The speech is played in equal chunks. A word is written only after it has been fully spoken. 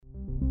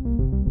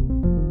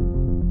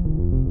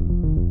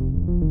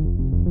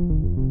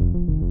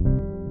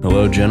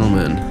Hello,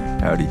 gentlemen.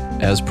 Howdy.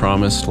 As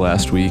promised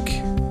last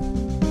week,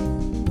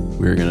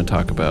 we were going to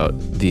talk about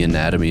the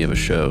anatomy of a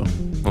show.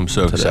 I'm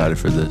so excited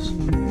for this.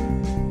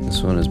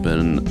 This one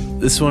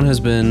has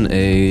been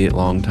a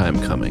long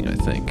time coming, I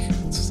think.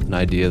 It's an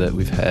idea that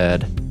we've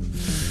had.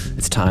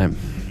 It's time.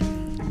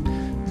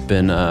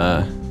 Been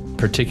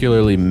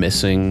particularly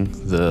missing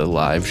the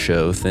live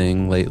show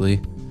thing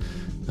lately.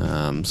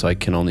 So I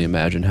can only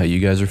imagine how you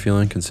guys are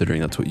feeling,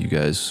 considering that's what you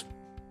guys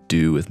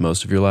do with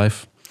most of your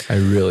life. I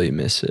really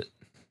miss it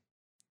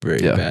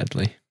very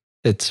badly.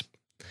 It's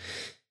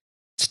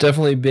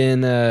definitely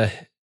been a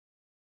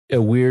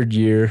weird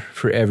year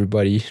for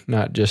everybody,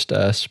 not just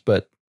us,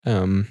 but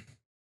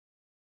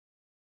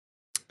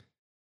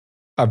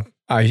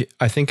I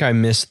think I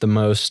miss the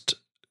most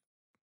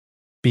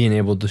being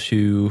able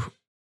to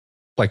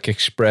like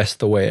express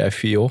the way I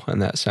feel,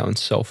 and that sounds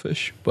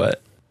selfish,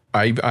 but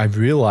I've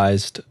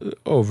realized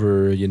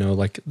over, it's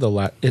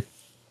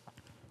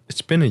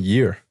been a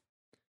year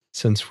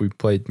since we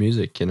played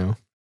music, Right.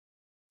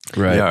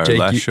 Yeah, our Jake,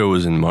 last show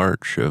was in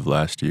March of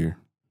last year.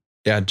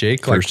 Yeah,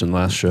 Jake First and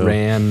last show.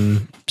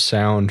 ran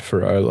sound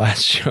for our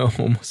last show,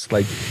 almost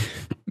like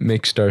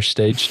mixed our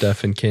stage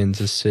stuff in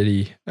Kansas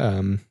City.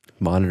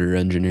 Monitor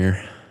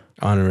engineer.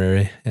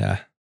 Honorary,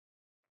 yeah.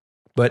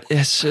 But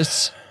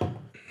it's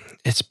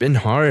been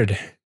hard.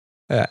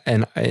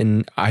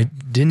 And I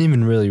didn't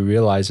even really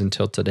realize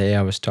until today.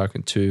 I was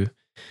talking to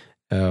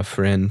a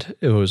friend.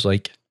 It was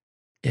like,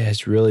 yeah,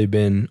 it's really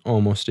been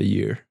almost a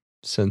year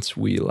since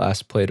we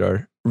last played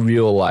our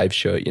real live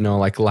show,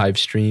 like live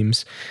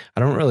streams. I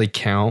don't really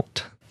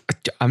count.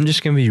 I'm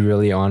just going to be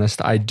really honest.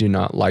 I do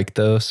not like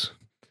those.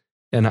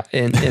 And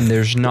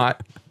there's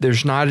not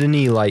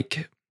any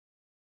like,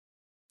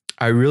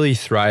 I really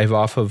thrive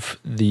off of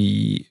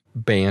the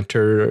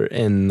banter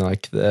and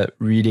like the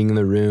reading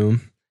the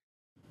room.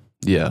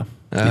 Yeah.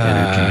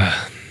 The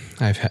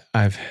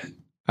energy.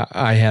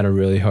 I had a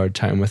really hard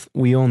time with.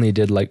 We only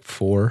did like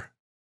 4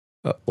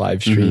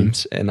 live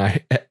streams, and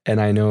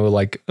I know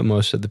like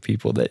most of the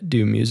people that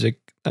do music.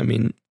 I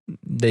mean,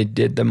 they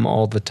did them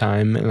all the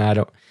time, and I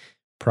don't.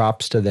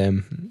 Props to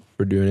them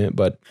for doing it,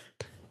 but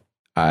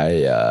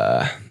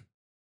I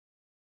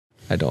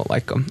don't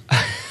like them.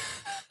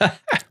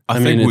 I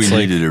think we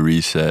needed a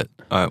reset.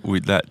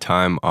 That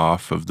time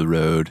off of the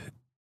road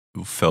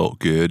felt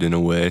good in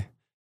a way,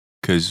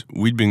 because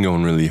we'd been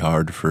going really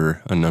hard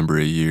for a number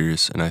of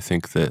years, and I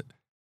think that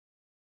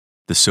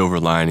the silver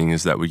lining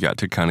is that we got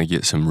to kind of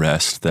get some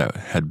rest that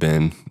had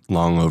been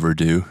long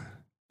overdue,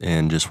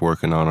 and just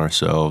working on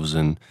ourselves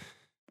and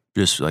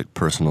just like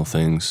personal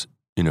things,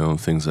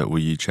 things that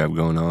we each have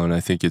going on. I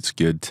think it's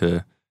good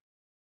to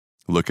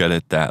look at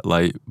it that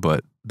light,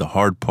 but the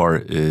hard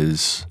part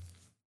is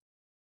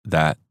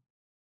that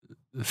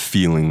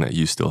feeling that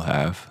you still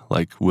have.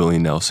 Like Willie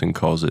Nelson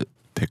calls it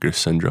picker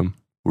syndrome,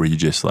 where you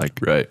just like,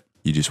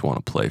 you just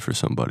want to play for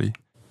somebody.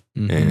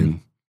 Mm-hmm.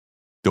 And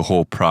the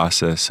whole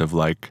process of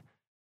like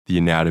the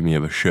anatomy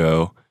of a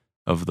show,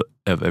 of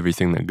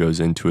everything that goes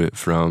into it,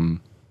 from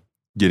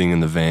getting in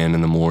the van in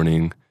the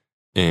morning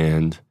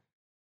and,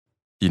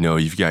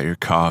 you've got your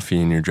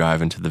coffee and you're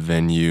driving to the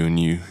venue and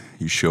you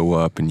show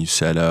up and you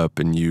set up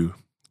and you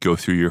go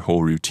through your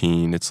whole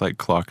routine. It's like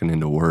clocking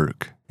into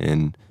work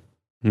and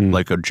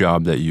like a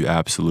job that you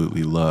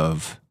absolutely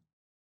love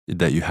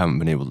that you haven't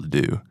been able to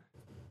do.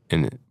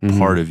 And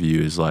part of you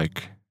is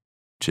like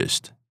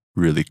just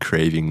really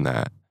craving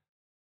that.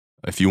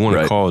 If you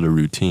want to call it a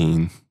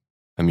routine,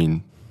 I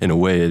mean, in a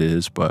way it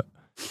is, but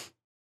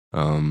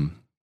I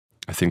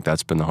think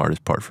that's been the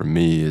hardest part for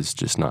me, is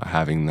just not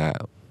having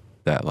that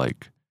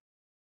like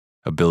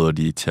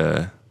ability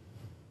to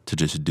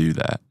just do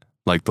that,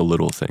 like the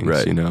little things,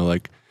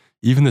 like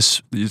even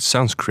this. It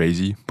sounds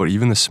crazy, but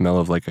even the smell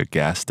of like a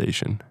gas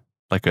station,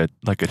 like a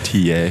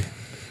TA.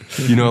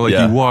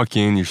 You walk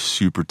in, you're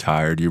super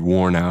tired, you're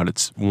worn out,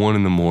 it's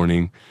 1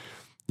 a.m,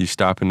 you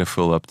stop in to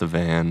fill up the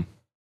van,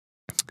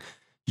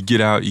 you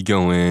get out, you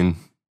go in,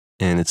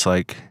 and it's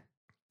like,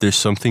 there's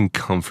something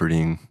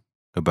comforting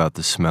about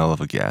the smell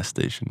of a gas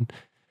station.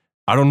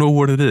 I don't know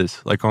what it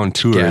is. Like on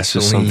tour, it's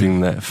just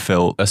something that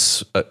felt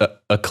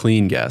a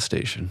clean gas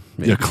station.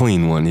 Maybe. A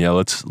clean one. Yeah,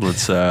 let's be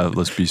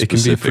specific. It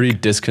can be pretty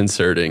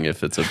disconcerting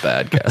if it's a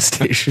bad gas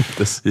station.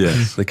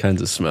 The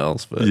kinds of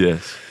smells, but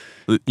yes.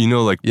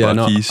 Like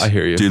Buc-ee's. No, I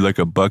hear you. Dude, like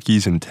a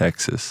Buc-ee's in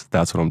Texas.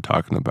 That's what I'm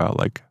talking about.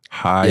 Like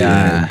high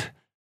end.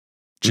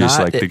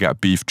 Just they got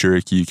beef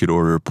jerky. You could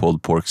order a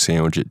pulled pork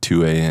sandwich at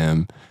 2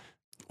 a.m.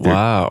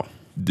 Wow.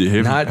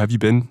 Have you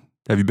been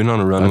on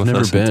a run with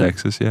us in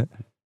Texas yet?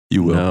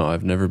 You will. No,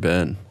 I've never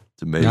been.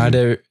 It's amazing. Not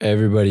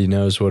everybody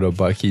knows what a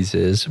Buc-ee's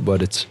is,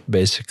 but it's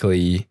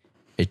basically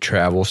a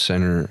travel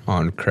center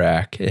on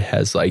crack. It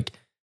has like,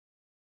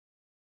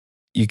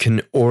 you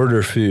can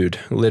order food,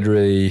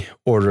 literally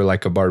order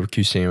like a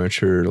barbecue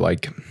sandwich or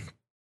like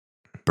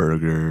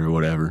burger or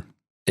whatever.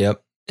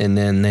 Yep. And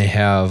then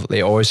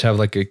they always have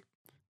like a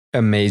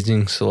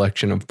amazing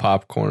selection of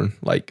popcorn,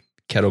 like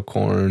kettle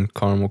corn,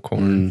 caramel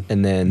corn,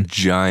 and then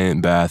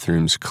giant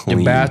bathrooms, clean.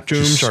 The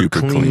bathrooms are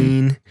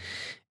clean.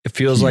 It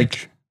feels Huge.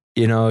 like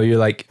you're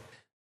like,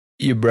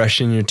 you're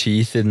brushing your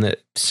teeth in the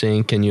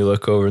sink and you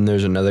look over and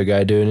there's another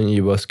guy doing it and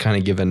you both kind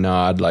of give a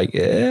nod like,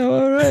 yeah,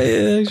 all right,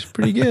 it looks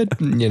pretty good.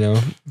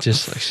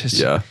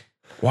 Yeah.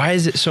 Why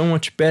is it so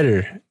much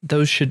better?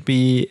 Those should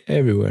be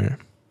everywhere.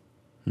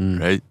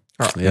 Right?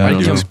 Yeah,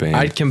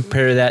 I'd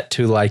compare that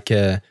to like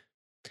that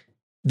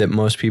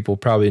most people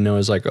probably know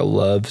as like a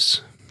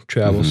Love's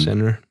travel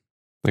center.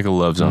 Like a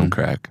Love's on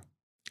crack.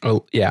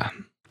 Oh, yeah.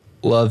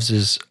 Love's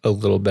is a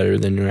little better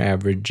than your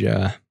average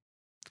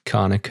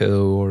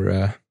Conoco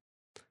or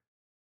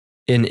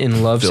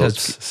in Love's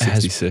Phillips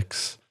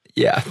 66.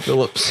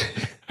 Phillips.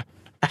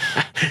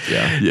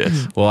 Yeah.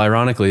 Yes. Well,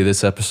 ironically,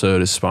 this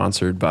episode is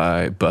sponsored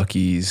by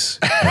Buc-ee's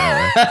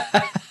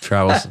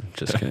Travels.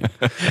 Just kidding.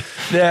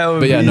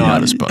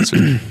 Not a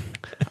sponsor.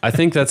 I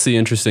think that's the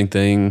interesting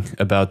thing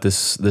about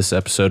this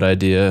episode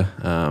idea,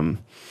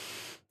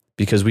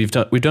 because we've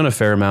done a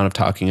fair amount of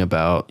talking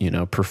about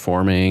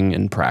performing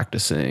and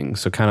practicing.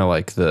 So kind of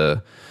like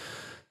the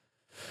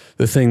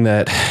thing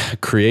that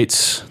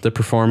creates the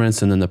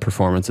performance and then the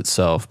performance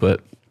itself.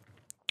 But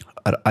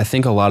I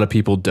think a lot of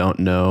people don't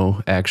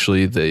know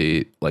actually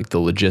the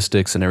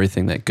logistics and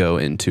everything that go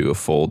into a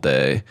full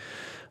day,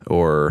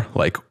 or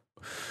like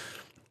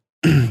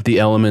the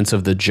elements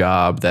of the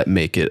job that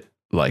make it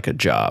like a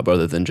job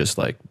other than just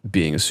like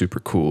being a super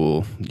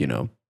cool,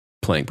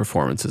 playing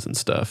performances and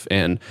stuff.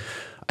 And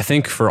I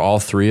think for all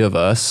three of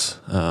us,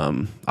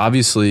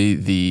 obviously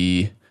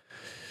the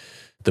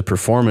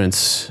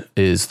performance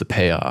is the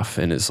payoff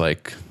and is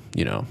like,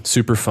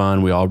 super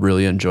fun. We all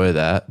really enjoy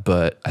that.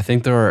 But I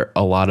think there are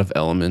a lot of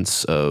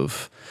elements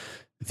of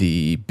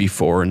the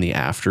before and the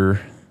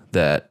after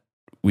that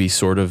we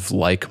sort of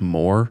like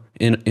more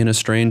in a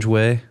strange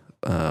way.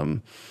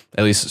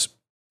 At least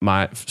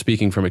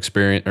speaking from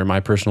experience or my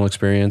personal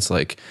experience,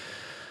 like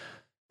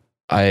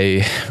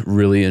I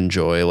really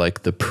enjoy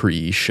like the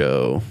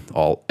pre-show,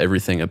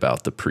 everything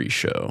about the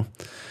pre-show.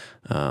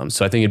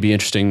 So I think it'd be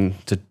interesting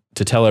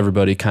to tell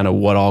everybody kind of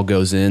what all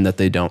goes in that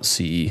they don't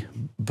see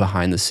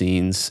behind the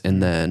scenes.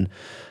 And then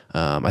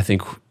I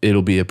think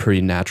it'll be a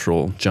pretty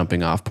natural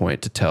jumping off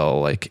point to tell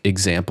like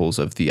examples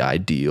of the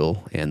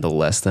ideal and the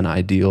less than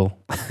ideal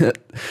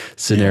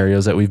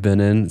scenarios that we've been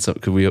in. So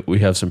 'cause we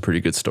have some pretty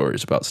good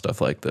stories about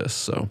stuff like this.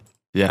 So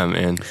yeah,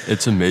 man,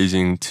 it's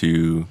amazing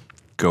to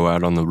go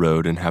out on the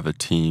road and have a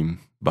team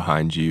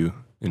behind you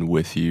and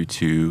with you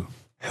to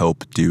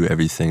help do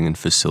everything and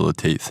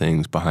facilitate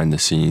things behind the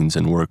scenes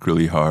and work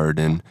really hard.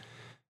 And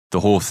the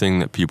whole thing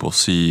that people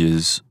see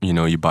is,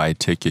 you buy a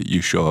ticket,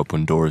 you show up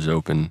when doors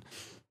open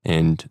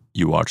and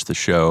you watch the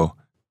show.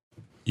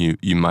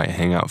 You might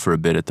hang out for a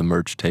bit at the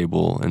merch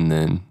table and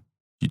then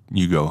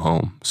you go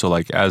home. So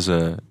like as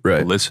a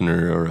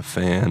listener or a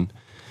fan,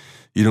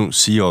 you don't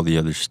see all the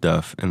other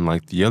stuff. And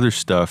like the other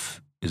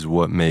stuff is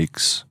what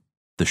makes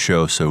the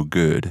show so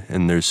good.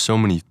 And there's so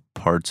many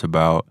parts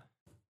about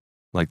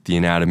like the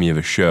anatomy of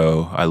a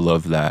show. I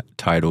love that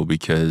title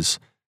because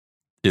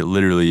it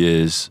literally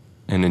is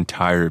an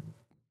entire,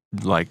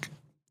 like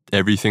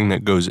everything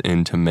that goes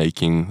into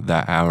making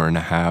that hour and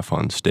a half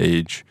on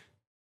stage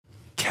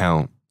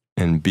count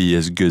and be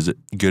as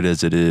good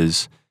as it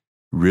is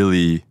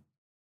really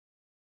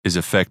is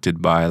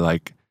affected by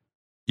like,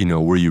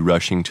 were you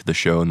rushing to the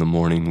show in the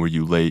morning? Were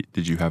you late?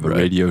 Did you have a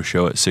radio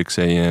show at 6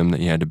 a.m.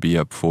 that you had to be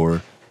up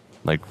for?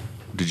 Like,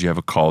 did you have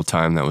a call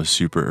time that was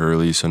super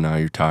early, so now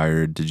you're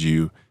tired?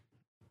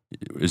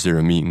 Is there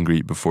a meet and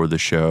greet before the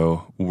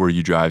show? Were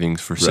you driving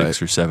for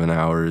 6 or 7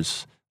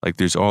 hours? Like,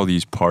 there's all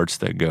these parts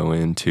that go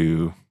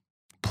into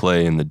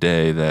play in the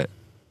day that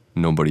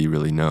nobody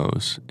really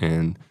knows.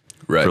 And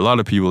for a lot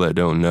of people that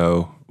don't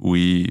know,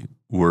 we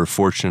were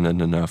fortunate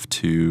enough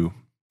to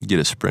get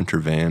a Sprinter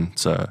van.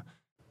 It's a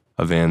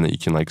van that you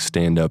can like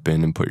stand up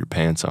in and put your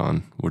pants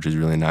on, which is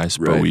really nice.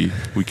 But we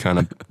kind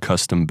of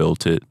custom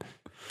built it,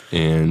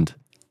 and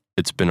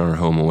it's been our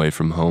home away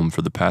from home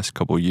for the past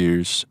couple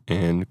years,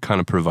 and kind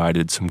of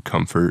provided some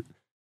comfort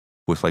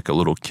with like a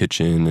little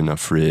kitchen and a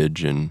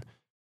fridge, and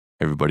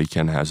everybody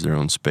kind of has their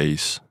own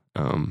space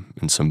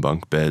and some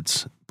bunk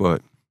beds.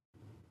 But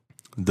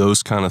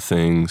those kind of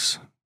things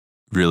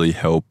really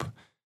help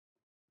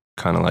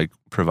kind of like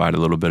provide a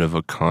little bit of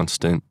a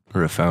constant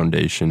or a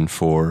foundation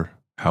for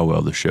how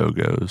well the show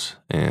goes.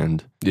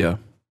 And yeah,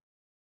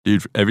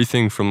 dude,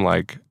 everything from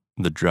like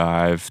the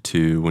drive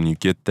to when you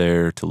get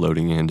there to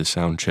loading into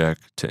sound check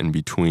to in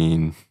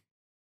between,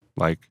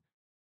 like,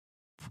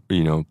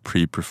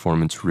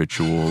 pre-performance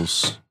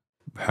rituals,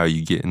 how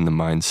you get in the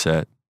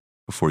mindset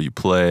before you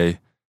play,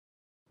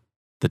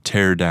 the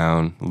tear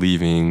down,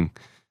 leaving,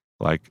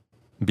 like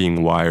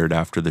being wired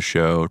after the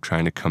show,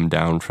 trying to come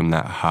down from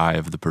that high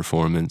of the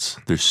performance.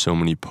 There's so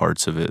many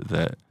parts of it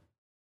that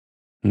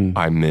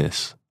I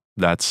miss.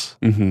 That's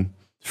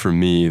for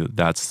me,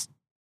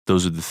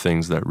 those are the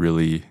things that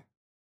really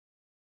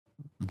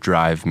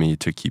drive me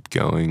to keep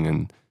going,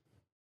 and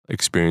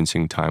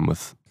experiencing time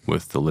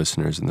with the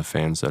listeners and the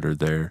fans that are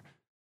there.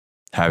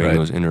 Having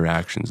those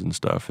interactions and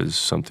stuff is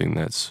something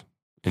that's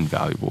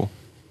invaluable.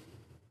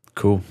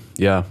 Cool.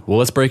 Yeah. Well,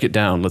 let's break it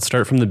down. Let's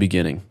start from the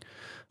beginning.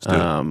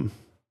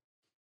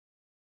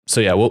 So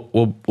yeah,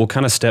 we'll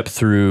kind of step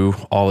through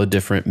all the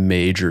different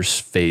major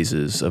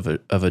phases of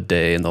a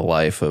day in the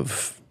life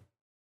of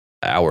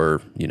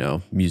our,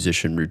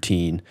 musician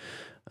routine,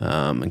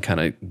 and kind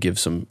of give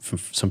some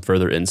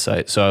further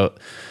insight. So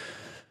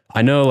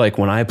I know, like,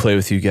 when I play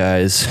with you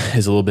guys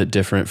is a little bit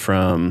different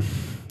from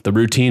the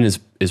routine is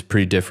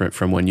pretty different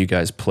from when you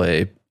guys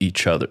play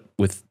each other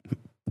with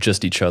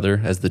just each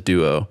other as the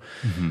duo.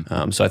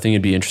 Mm-hmm. So I think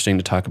it'd be interesting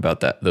to talk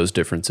about those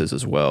differences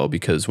as well,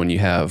 because when you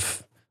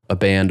have a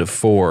band of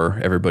 4,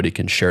 everybody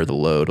can share the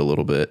load a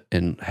little bit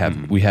and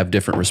we have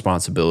different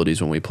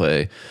responsibilities when we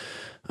play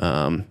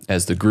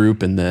as the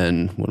group, and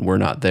then when we're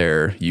not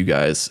there, you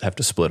guys have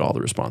to split all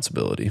the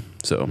responsibility.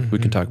 So we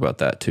can talk about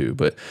that too.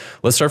 But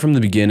let's start from the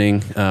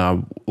beginning.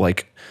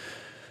 Like,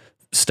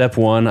 step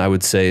 1, I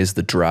would say, is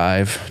the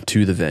drive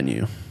to the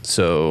venue.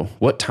 So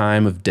what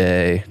time of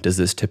day does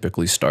this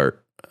typically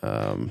start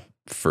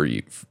for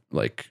you,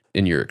 like,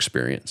 in your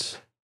experience?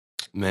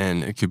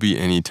 Man, it could be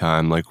any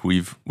time. Like,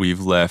 we've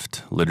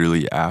left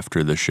literally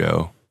after the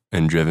show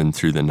and driven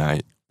through the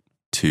night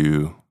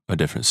to a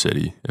different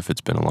city if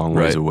it's been a long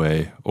ways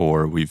away,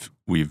 or we've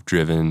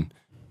driven.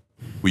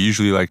 We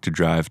usually like to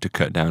drive to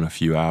cut down a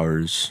few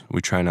hours.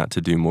 We try not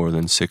to do more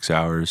than 6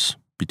 hours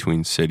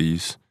between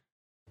cities.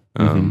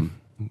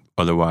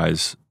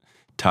 Otherwise,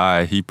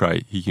 Ty, he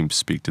can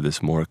speak to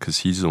this more because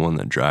he's the one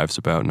that drives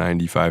about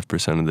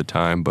 95% of the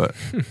time, but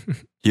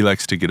he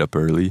likes to get up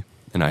early,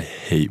 and I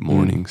hate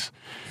mornings.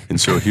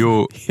 And so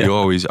he'll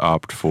always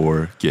opt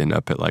for getting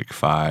up at like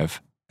 5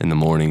 in the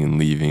morning and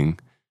leaving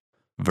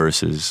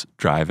versus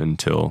driving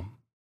till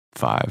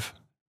 5,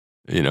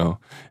 and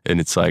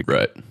it's like,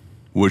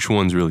 which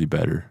one's really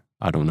better?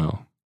 I don't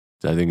know.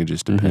 I think it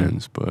just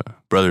depends. But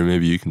brother,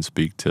 maybe you can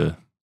speak to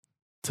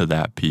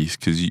that piece,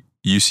 because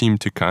you seem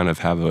to kind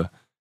of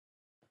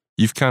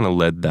you've kind of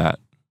led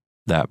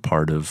that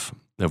part of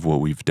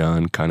what we've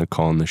done, kind of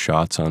calling the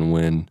shots on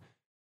when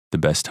the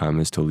best time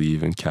is to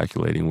leave and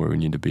calculating where we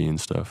need to be and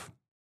stuff.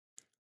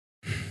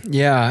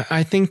 Yeah,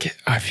 I think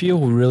I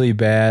feel really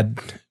bad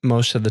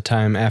most of the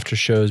time after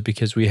shows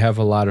because we have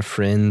a lot of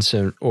friends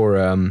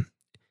or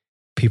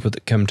people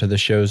that come to the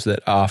shows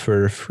that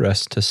offer for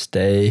us to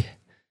stay.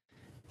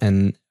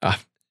 And,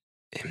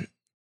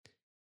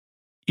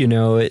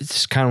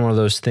 it's kind of one of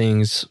those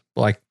things,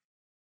 like,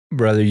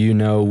 brother,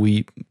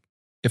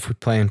 if we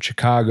play in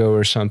Chicago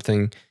or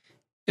something,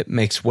 it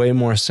makes way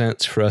more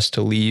sense for us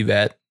to leave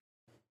at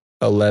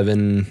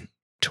 11,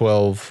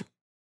 12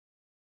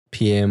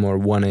 p.m. or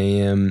 1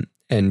 a.m.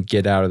 and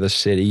get out of the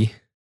city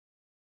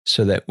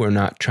so that we're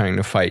not trying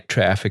to fight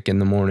traffic in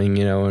the morning,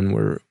 and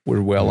we're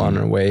well on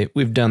our way.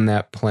 We've done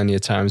that plenty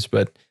of times,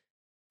 but,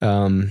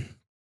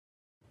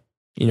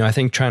 I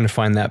think trying to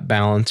find that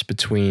balance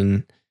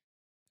between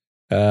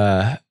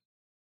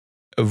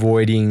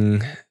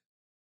avoiding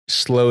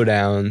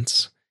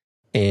slowdowns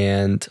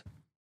and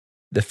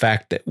the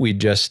fact that we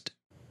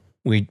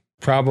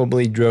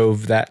probably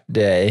drove that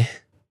day,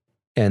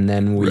 and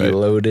then we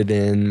loaded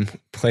in,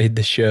 played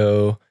the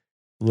show,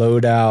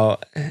 load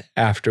out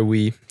after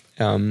we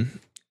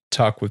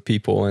talk with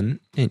people and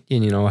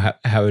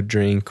have a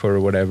drink or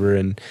whatever.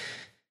 And,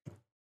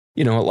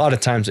 a lot of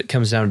times it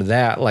comes down to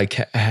that. Like,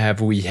 have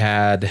we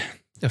had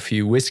a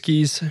few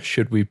whiskeys?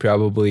 Should we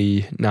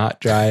probably not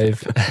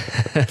drive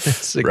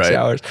 6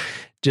 hours?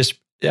 Just,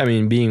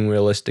 being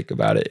realistic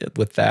about it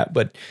with that.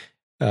 But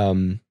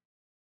having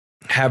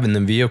the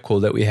vehicle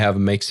that we have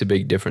makes a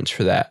big difference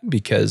for that,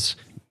 because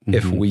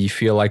if we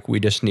feel like we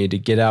just need to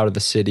get out of the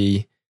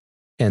city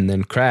and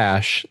then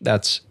crash,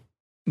 that's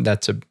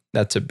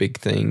a big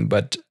thing.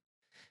 But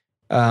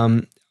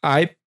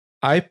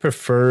I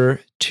prefer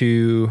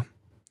to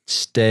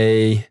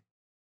stay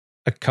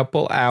a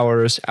couple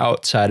hours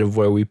outside of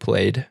where we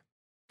played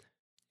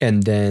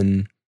and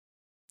then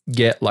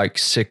get like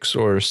 6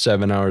 or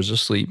 7 hours of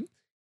sleep,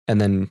 and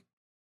then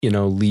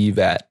leave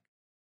at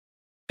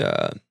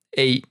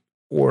 8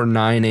 or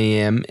 9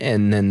 a.m.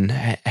 and then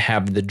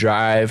have the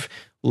drive.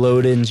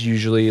 Load-ins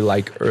usually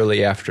like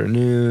early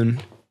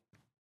afternoon,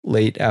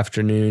 late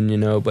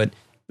afternoon,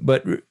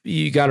 but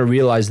you got to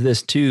realize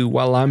this too.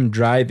 While I'm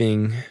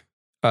driving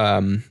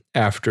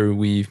after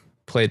we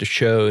played a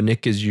show,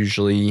 Nick is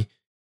usually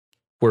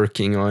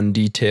working on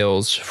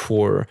details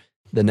for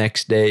the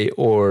next day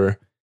or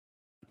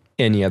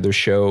any other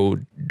show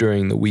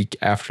during the week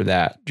after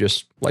that,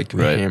 just like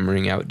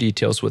hammering out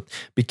details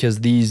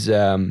because these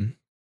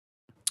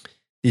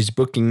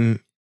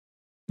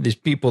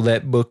people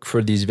that book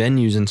for these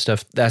venues and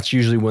stuff, that's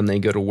usually when they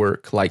go to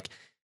work. Like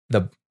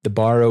the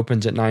bar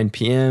opens at 9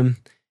 p.m.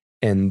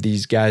 and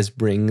these guys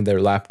bring their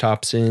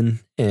laptops in.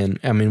 And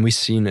we've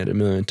seen it a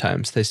million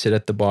times. They sit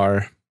at the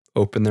bar,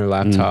 open their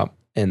laptop,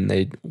 and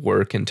they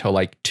work until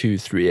like 2,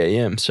 3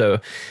 a.m. So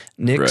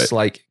Nick's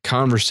like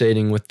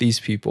conversating with these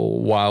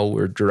people while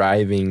we're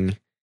driving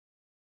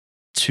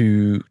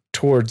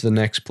towards the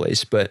next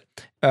place. But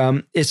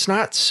it's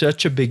not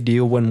such a big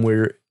deal when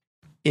we're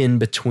in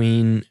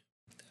between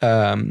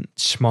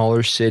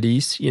smaller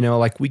cities.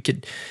 Like we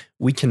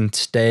can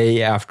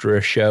stay after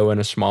a show in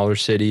a smaller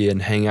city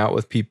and hang out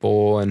with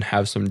people and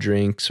have some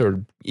drinks,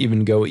 or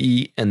even go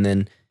eat and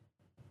then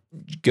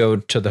go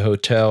to the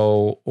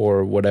hotel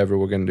or whatever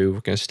we're going to do.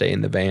 We're going to stay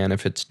in the van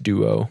if it's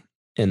duo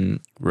and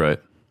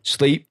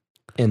sleep,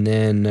 and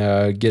then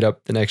get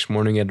up the next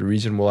morning at a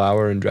reasonable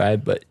hour and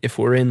drive. But if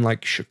we're in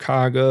like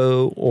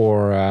Chicago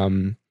or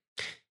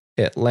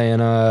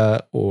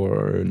Atlanta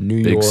or New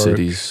York, big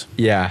cities,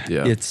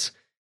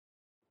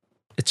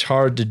 it's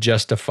hard to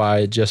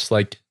justify just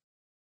like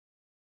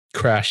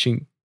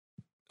crashing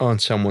on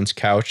someone's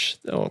couch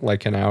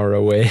like an hour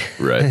away.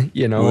 Right.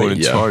 Well,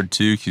 it's hard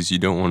too because you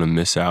don't want to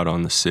miss out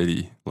on the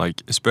city.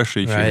 Like,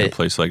 especially if you're in a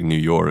place like New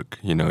York,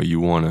 you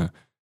want to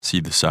see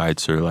the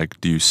sights or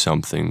like do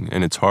something.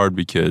 And it's hard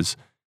because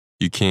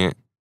you can't,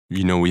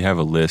 we have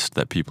a list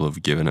that people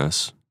have given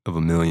us of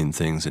a million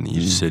things in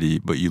each city,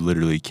 but you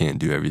literally can't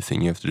do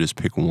everything. You have to just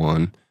pick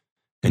one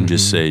and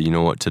just say, you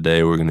know what,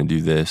 today we're going to do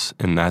this.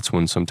 And that's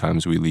when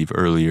sometimes we leave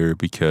earlier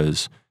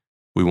because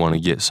we want to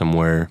get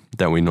somewhere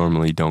that we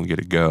normally don't get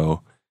to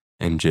go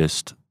and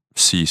just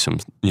see some,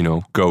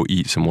 go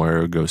eat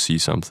somewhere or go see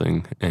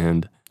something.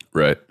 And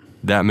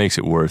that makes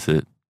it worth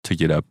it to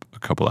get up a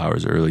couple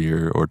hours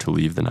earlier or to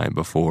leave the night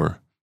before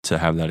to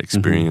have that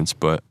experience.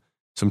 But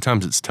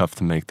sometimes it's tough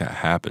to make that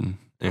happen.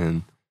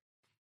 And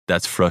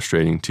that's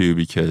frustrating too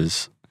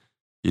because,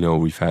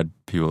 we've had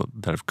people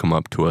that have come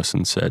up to us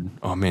and said,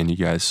 oh man, you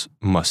guys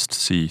must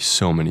see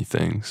so many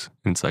things.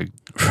 And it's like,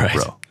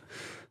 bro,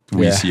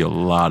 we see a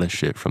lot of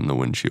shit from the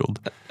windshield.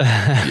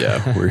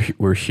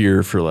 We're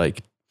here for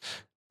like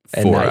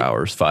 4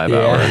 hours, 5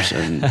 hours,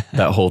 and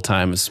that whole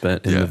time is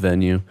spent in the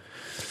venue.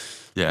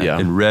 Yeah,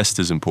 and rest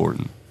is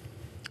important.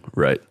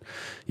 Right.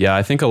 Yeah,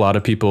 I think a lot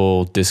of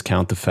people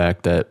discount the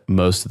fact that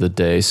most of the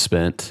day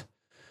spent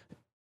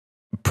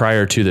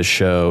prior to the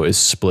show is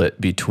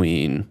split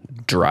between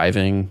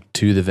driving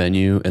to the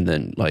venue and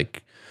then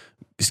like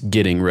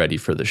getting ready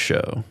for the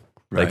show.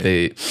 Right.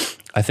 Like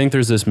I think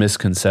there's this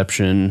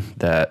misconception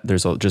that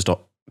there's just a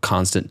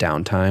constant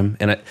downtime,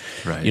 and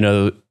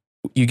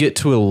you get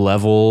to a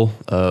level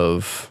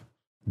of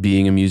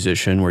being a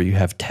musician where you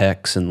have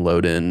techs and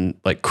load in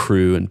like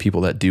crew and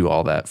people that do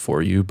all that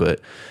for you. But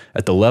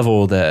at the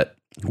level that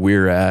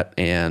we're at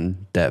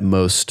and that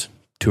most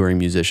touring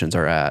musicians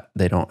are at,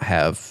 they don't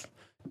have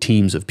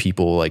teams of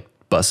people like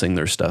bussing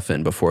their stuff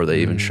in before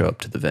they even show up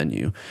to the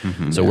venue.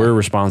 So we're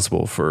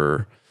responsible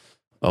for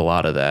a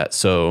lot of that.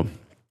 So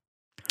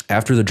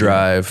after the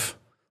drive,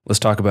 let's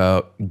talk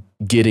about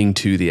getting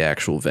to the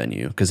actual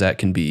venue, because that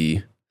can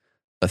be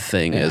a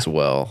thing as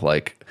well.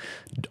 Like,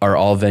 are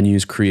all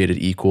venues created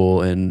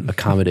equal in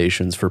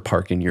accommodations for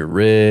parking your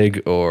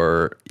rig,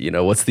 or,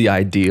 what's the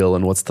ideal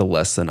and what's the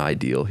less than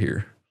ideal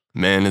here?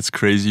 Man, it's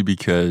crazy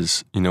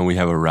because, we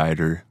have a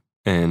rider,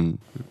 and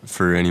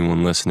for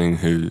anyone listening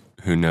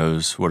who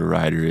knows what a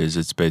rider is,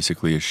 it's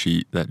basically a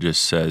sheet that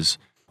just says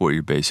what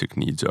your basic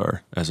needs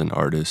are as an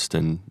artist,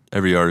 and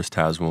every artist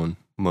has one.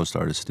 Most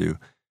artists do.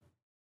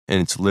 And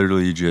it's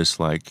literally just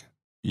like,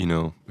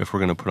 if we're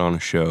going to put on a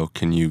show,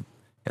 can you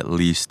at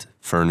least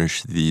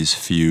furnish these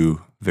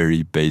few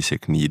very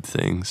basic need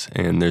things?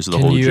 And there's the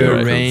whole joke. Can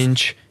you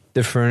arrange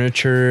the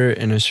furniture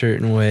in a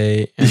certain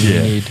way? And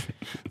you need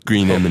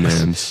green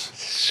M&Ms.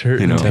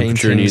 Certain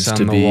temperature needs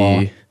to be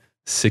wall.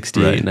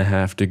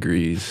 68.5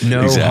 degrees.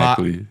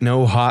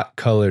 No hot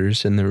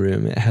colors in the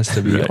room. It has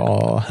to be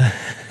all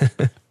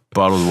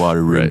bottled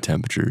water, room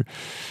temperature.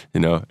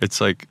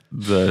 It's like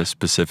the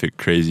specific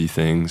crazy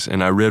things.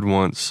 And I read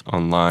once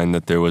online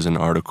that there was an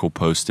article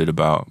posted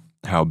about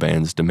how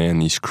bands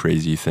demand these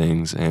crazy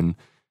things. And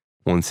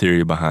one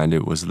theory behind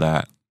it was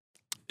that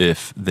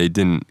if they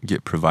didn't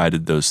get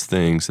provided those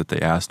things that they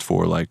asked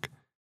for, like,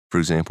 for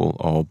example,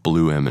 all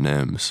blue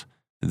M&Ms,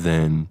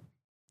 then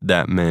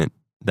that meant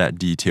that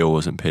detail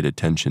wasn't paid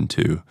attention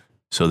to.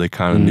 So they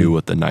kind of knew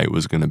what the night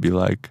was going to be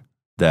like.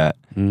 That,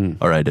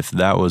 all right, if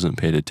that wasn't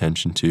paid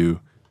attention to,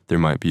 there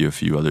might be a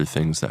few other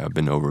things that have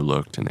been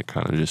overlooked, and it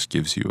kind of just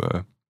gives you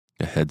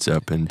a heads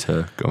up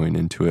into going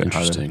into it.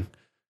 Interesting. How to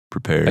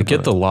prepare. I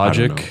get the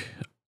logic.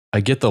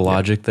 I get the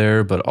logic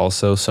there, but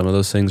also some of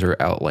those things are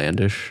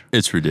outlandish.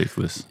 It's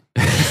ridiculous.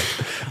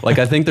 Like,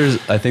 I think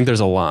there's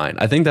a line.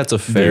 I think that's a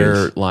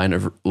fair line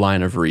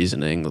of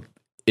reasoning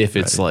if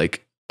it's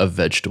like a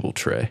vegetable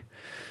tray.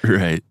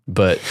 Right.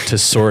 But to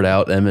sort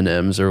out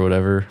M&Ms or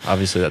whatever,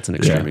 obviously that's an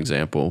extreme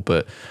example.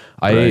 But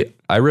I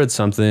read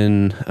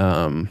something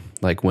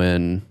like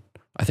when,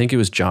 I think it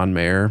was John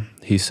Mayer,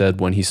 he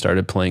said when he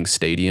started playing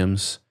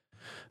stadiums,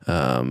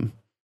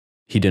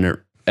 he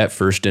at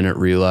first didn't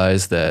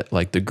realize that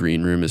like the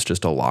green room is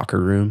just a locker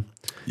room.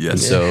 Yes.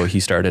 And so he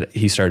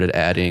started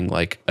adding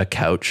like a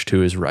couch to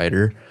his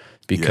rider,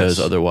 because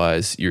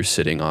otherwise you're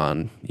sitting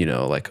on,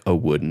 like a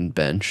wooden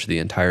bench the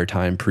entire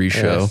time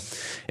pre-show.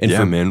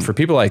 And for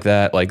people like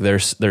that, like their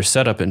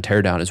setup and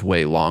teardown is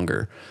way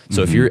longer.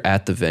 So if you're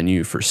at the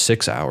venue for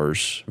 6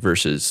 hours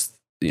versus,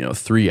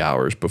 3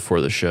 hours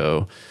before the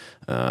show,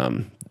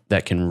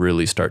 that can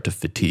really start to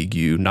fatigue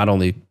you, not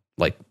only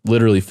like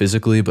literally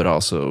physically, but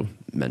also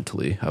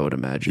mentally, I would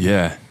imagine.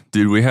 Yeah.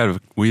 Dude, we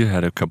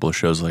had a couple of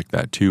shows like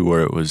that too,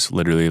 where it was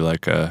literally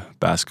like a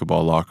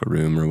basketball locker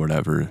room or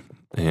whatever.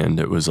 And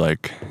it was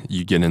like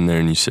you get in there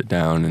and you sit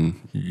down and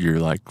you're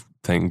like,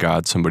 thank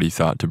God somebody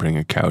thought to bring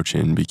a couch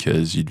in,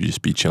 because you'd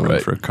just be chilling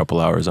for a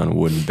couple hours on a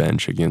wooden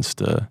bench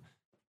against,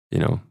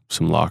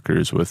 some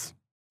lockers with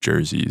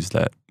jerseys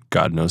that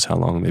God knows how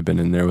long they've been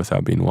in there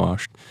without being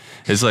washed.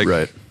 It's like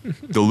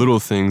the little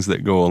things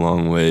that go a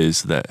long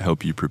ways that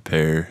help you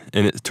prepare.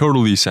 And it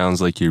totally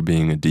sounds like you're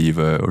being a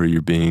diva or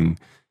you're being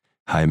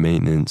high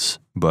maintenance,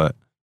 but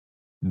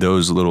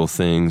those little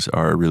things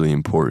are really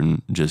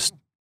important. Just,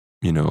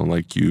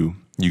 like you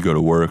go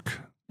to work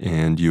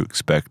and you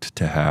expect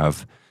to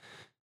have,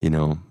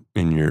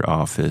 in your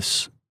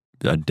office,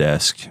 a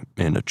desk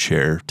and a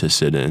chair to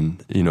sit in.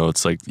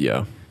 It's like,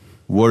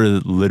 what are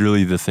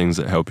literally the things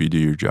that help you do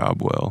your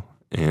job well?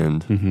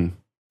 And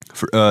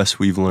for us,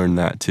 we've learned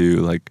that too,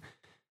 like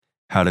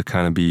how to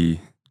kind of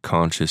be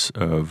conscious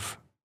of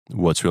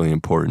what's really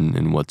important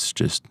and what's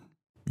just,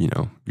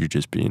 you're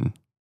just being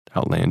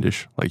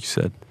outlandish, like you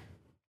said.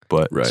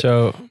 But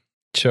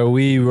so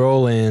we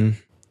roll in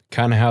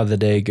kind of how the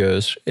day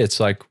goes. It's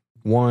like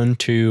 1,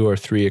 2, or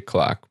 3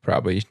 o'clock,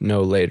 probably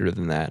no later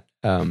than that.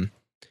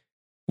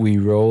 We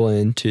roll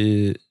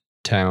into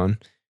town.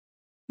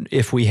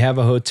 If we have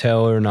a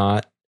hotel or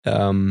not,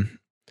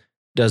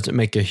 doesn't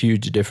make a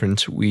huge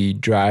difference. We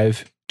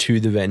drive to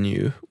the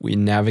venue, we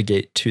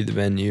navigate to the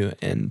venue,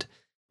 and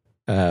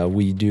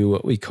we do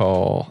what we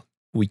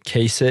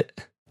case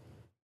it.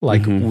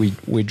 Like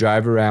we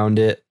drive around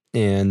it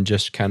and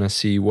just kind of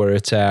see where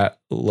it's at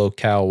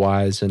locale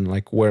wise and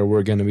like where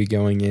we're going to be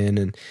going in.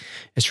 And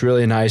it's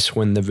really nice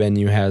when the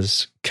venue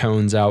has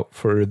cones out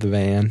for the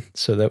van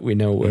so that we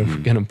know where we're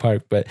going to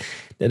park, but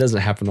it doesn't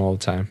happen all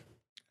the time.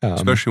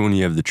 Especially when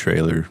you have the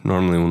trailer.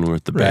 Normally when we're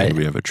at the band,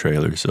 we have a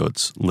trailer, so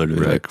it's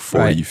literally like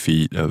 40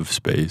 feet of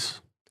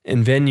space.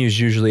 And venues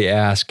usually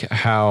ask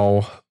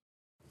how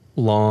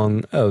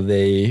long of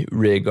a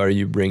rig are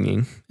you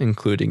bringing,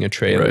 including a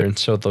trailer, and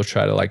so they'll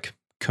try to like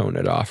cone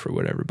it off or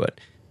whatever. But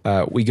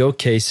we go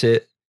case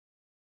it,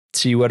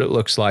 see what it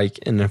looks like,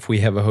 and if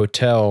we have a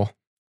hotel,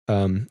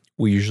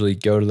 we usually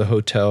go to the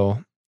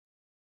hotel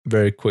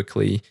very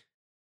quickly.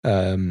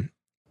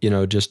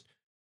 Just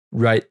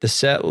write the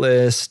set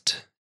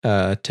list.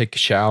 Take a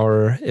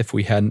shower if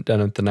we hadn't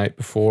done it the night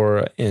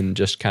before, and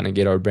just kind of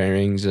get our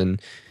bearings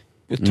and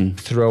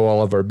throw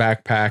all of our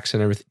backpacks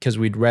and everything, because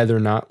we'd rather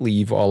not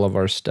leave all of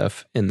our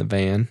stuff in the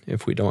van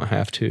if we don't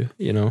have to,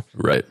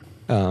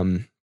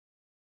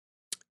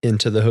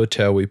 into the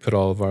hotel, we put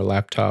all of our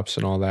laptops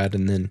and all that,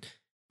 and then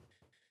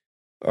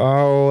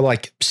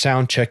like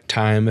sound check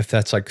time, if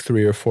that's like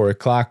 3 or 4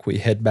 o'clock, we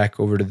head back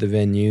over to the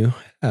venue.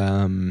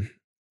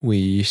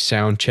 We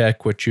sound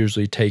check, which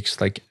usually takes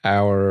like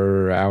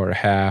hour and a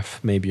half,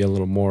 maybe a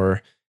little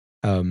more,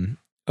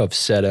 of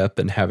setup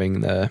and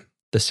having the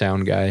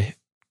sound guy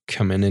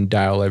come in and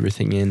dial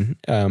everything in.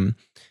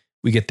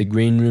 We get the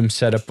green room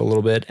set up a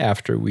little bit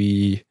after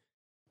we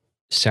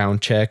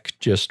sound check,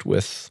 just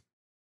with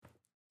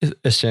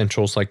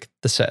essentials like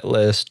the set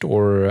list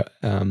or,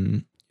 I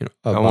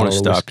want to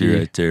stop you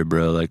right there,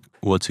 bro. Like,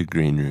 what's a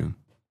green room?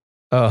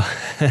 Oh,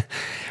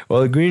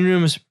 well, the green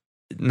room is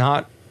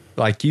not,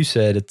 like you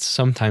said, it's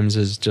sometimes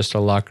is just a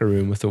locker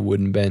room with a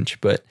wooden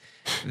bench, but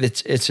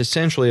it's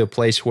essentially a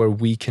place where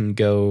we can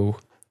go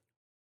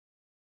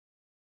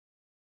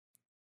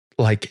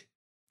like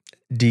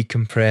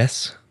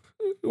decompress.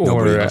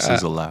 Nobody else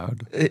is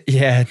allowed.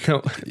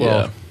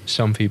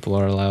 Some people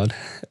are allowed.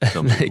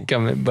 They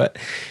come in, but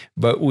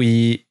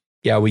we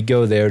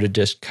go there to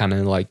just kind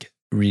of like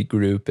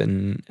regroup,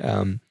 and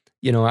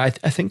I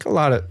think a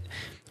lot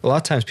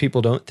of times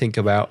people don't think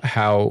about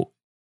how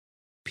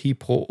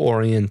people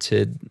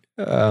oriented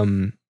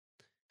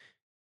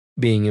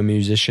being a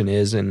musician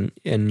is, and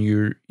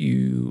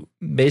you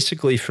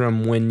basically,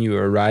 from when you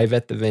arrive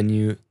at the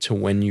venue to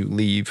when you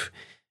leave,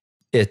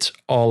 it's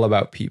all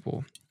about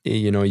people.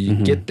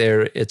 You get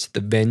there, it's the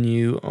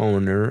venue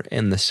owner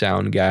and the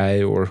sound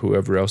guy or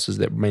whoever else is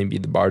that, may be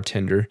the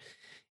bartender,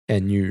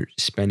 and you're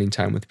spending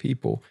time with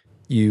people.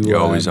 You're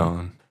always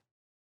on.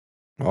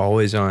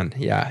 Always on.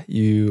 Yeah.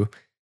 You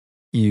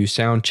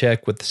sound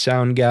check with the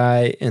sound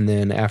guy, and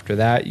then after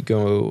that you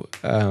go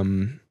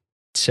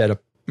set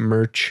up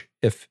merch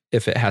if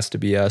it has to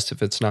be us,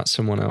 if it's not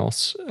someone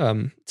else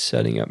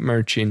setting up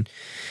merching.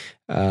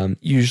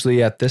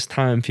 Usually at this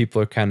time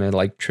people are kind of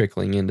like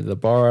trickling into the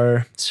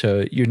bar,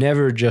 so you're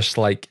never just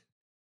like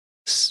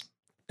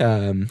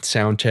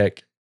sound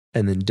check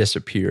and then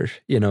disappear.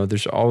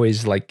 There's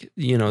always like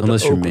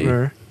unless the opener.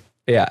 You're me.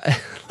 Yeah,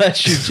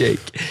 unless you're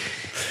Jake.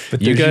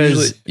 But you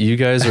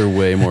guys are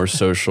way more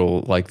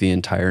social like the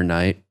entire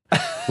night,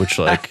 which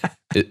like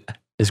it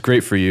is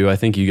great for you. I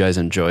think you guys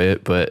enjoy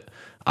it, but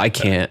I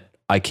can't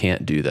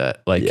do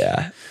that. Like,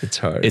 yeah, it's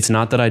hard. It's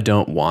not that I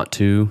don't want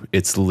to.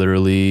 It's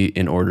literally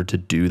in order to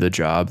do the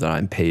job that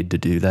I'm paid to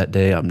do that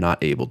day, I'm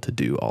not able to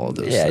do all of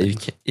those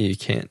things. You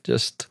can't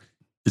just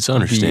It's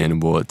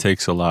understandable. It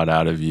takes a lot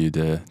out of you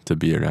to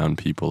be around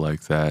people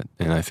like that.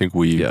 And I think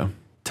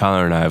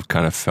Tyler and I have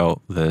kind of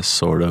felt this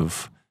sort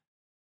of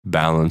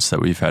balance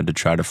that we've had to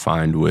try to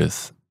find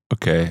with,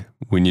 okay,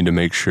 we need to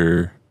make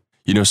sure,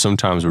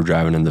 sometimes we're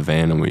driving in the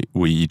van and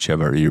we each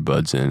have our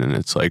earbuds in and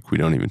it's like we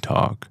don't even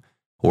talk.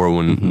 Or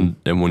when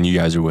you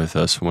guys are with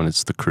us, when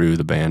it's the crew,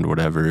 the band,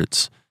 whatever,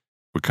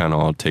 we kind of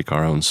all take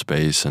our own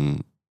space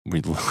and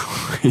we,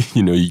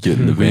 you get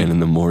in the van in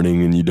the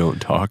morning and you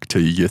don't talk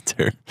till you get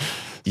there.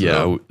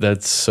 Yeah,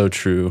 that's so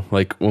true.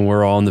 Like when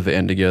we're all in the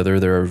van together,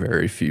 there are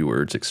very few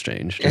words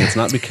exchanged. And it's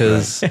not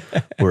because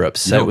we're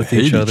upset with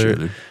each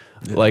other.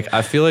 Yeah. Like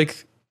I feel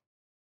like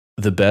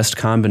the best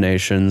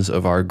combinations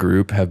of our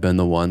group have been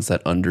the ones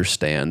that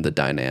understand the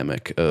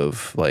dynamic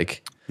of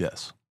like,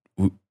 yes,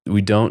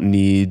 we don't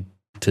need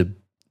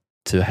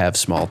to have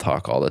small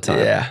talk all the time.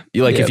 Yeah.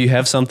 If you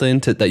have something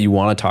that you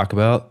want to talk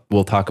about,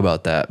 we'll talk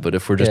about that. But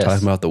if we're just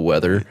talking about the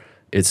weather,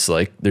 it's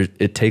like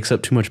it takes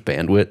up too much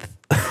bandwidth.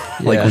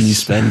 Like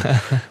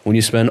when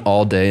you spend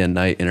all day and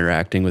night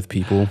interacting with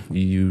people,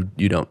 you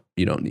don't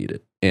need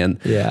it. And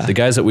the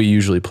guys that we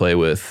usually play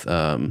with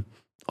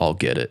all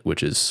get it,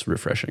 which is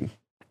refreshing.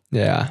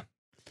 Yeah.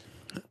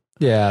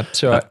 Yeah.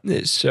 So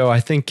I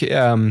think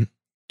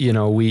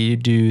we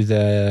do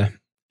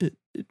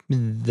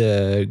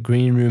the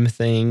green room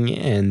thing,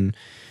 and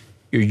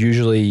you're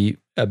usually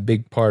a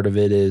big part of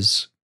it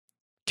is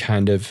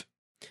kind of,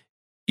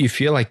 you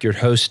feel like you're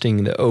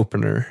hosting the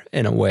opener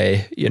in a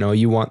way.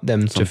 You want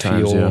them to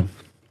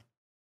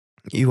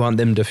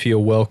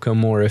feel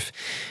welcome, or if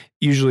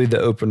usually the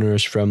opener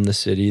is from the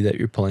city that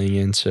you're playing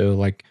in, so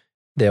like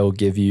they'll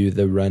give you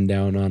the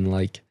rundown on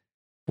like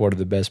what are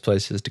the best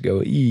places to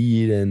go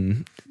eat,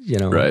 and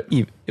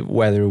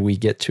whether we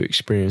get to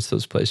experience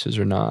those places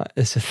or not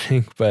is a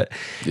thing. But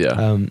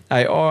I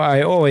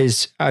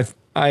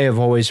have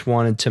always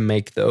wanted to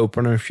make the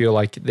opener feel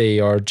like they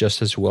are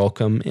just as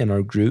welcome in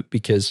our group,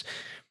 because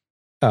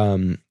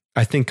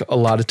I think a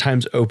lot of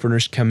times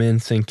openers come in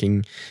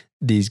thinking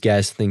these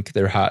guys think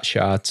they're hot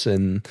shots,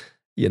 and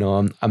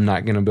I'm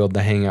not going to be able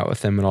to hang out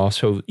with them at all.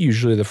 So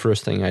usually the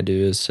first thing I do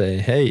is say,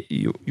 hey,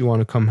 you want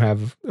to come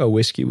have a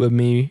whiskey with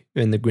me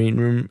in the green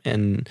room?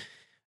 And,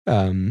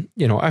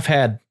 I've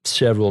had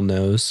several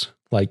no's,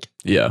 but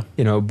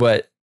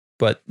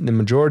the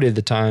majority of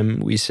the time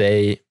we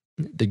say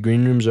the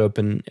green room's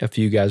open. If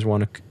you guys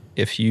want to,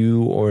 if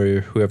you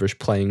or whoever's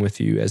playing with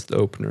you as the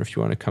opener, if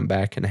you want to come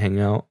back and hang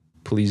out,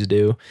 please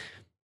do.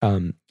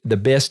 The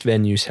best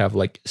venues have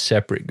like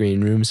separate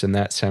green rooms, and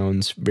that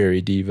sounds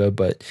very diva,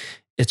 but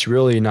it's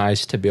really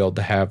nice to be able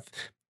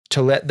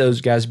to let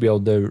those guys be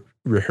able to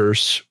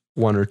rehearse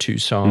one or two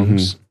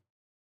songs,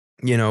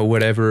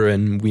 whatever.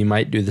 And we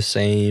might do the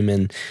same,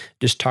 and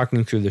just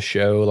talking through the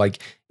show. Like,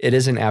 it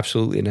isn't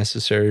absolutely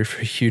necessary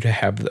for you to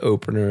have the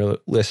opener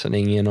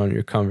listening in on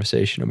your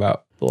conversation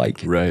about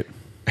like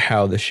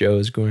how the show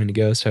is going to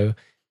go. So,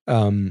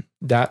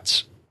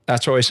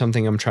 that's always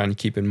something I'm trying to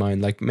keep in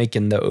mind, like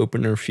making the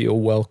opener feel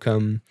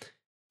welcome.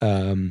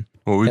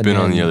 Well, we've been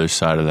on the other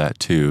side of that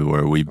too,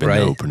 where we've been the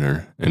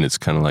opener, and it's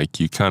kind of like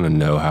you kind of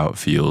know how it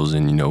feels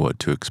and you know what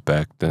to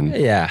expect, and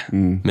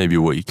maybe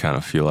what you kind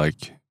of feel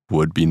like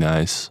would be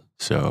nice.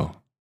 So,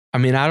 I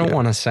mean, I don't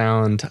want to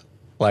sound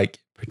like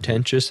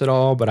pretentious at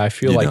all, but I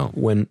feel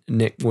when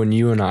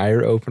you and I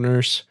are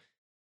openers,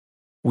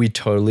 we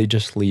totally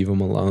just leave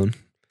them alone.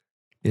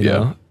 You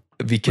know?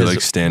 Because we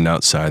like stand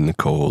outside in the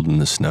cold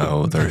and the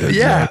snow with our heads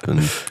up.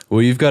 And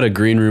well, you've got a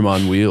green room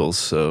on wheels,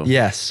 so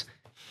yes,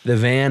 the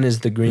van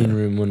is the green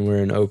room when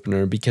we're an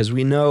opener, because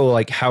we know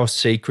like how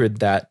sacred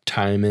that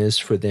time is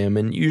for them.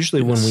 And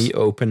usually when we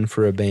open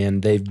for a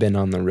band, they've been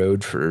on the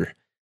road for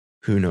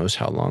who knows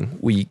how long,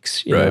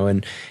 weeks, you know,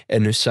 and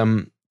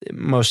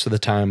most of the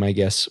time, I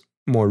guess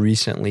more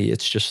recently,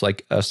 it's just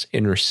like us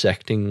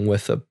intersecting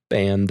with a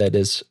band that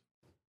is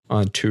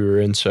on tour.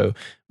 And so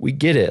we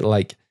get it,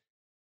 like,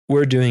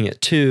 we're doing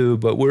it too,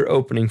 but we're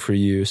opening for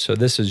you. So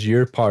this is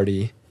your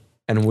party,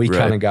 and we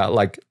kind of got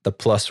like the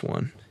plus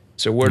one.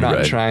 So we're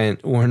not trying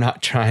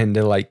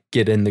to like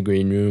get in the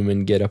green room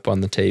and get up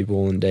on the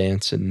table and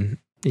dance and,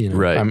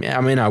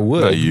 I mean, I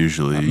would. Not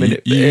usually.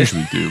 You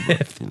usually do,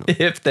 but,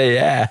 if they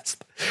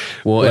asked.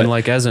 Well, and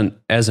like as an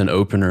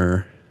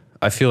opener,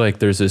 I feel like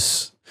there's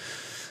this,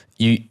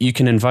 you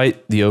can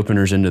invite the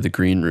openers into the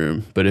green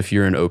room, but if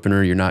you're an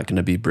opener, you're not going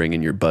to be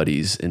bringing your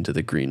buddies into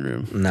the green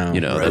room. No.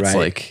 That's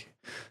like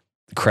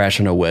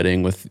crashing a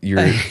wedding with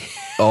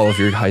all of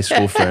your high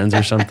school friends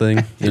or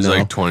something. There's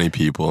like 20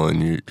 people,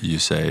 and you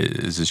say,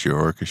 "Is this your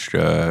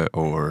orchestra?"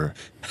 Or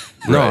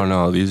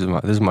no, this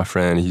is my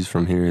friend. He's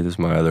from here. This is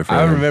my other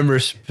friend. I remember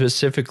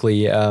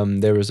specifically,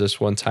 there was this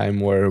one time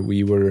where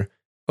we were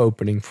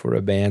opening for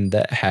a band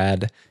that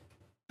had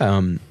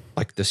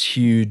like this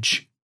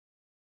huge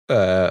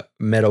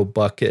metal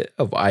bucket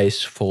of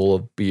ice full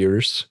of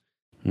beers,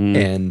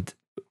 and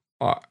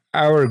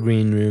our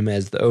green room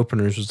as the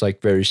openers was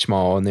like very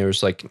small, and there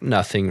was like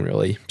nothing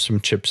really, some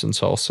chips and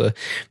salsa.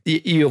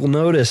 You'll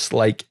notice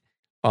like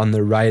on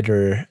the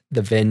rider,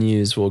 the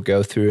venues will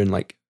go through and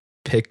like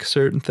pick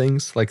certain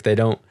things. Like they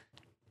don't.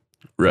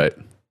 Right.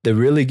 The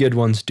really good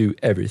ones do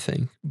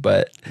everything,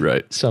 but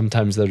right.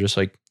 sometimes they're just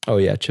like, oh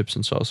yeah, chips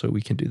and salsa,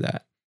 we can do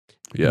that.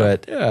 Yeah.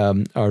 But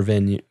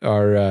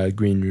our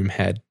green room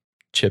had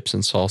chips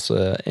and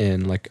salsa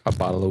and like a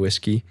bottle of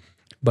whiskey.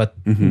 But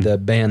the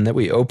band that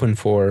we opened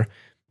for,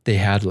 they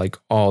had like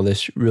all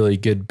this really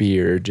good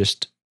beer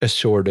just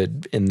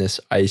assorted in this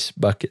ice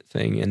bucket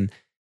thing.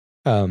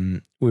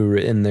 And we were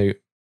in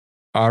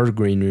our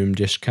green room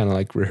just kind of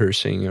like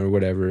rehearsing or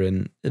whatever.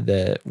 And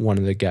one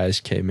of the guys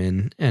came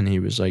in and he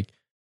was like,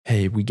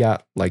 hey, we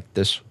got like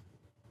this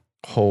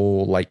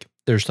whole, like,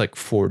 there's like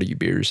 40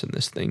 beers in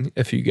this thing.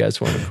 If you guys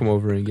want to come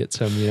over and get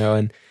some,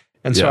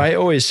 and so I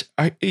always,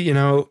 you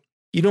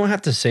don't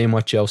have to say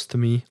much else to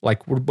me.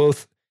 Like we're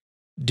both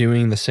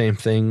doing the same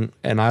thing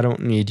and I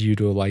don't need you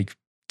to like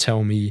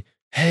tell me,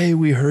 hey,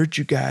 we heard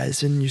you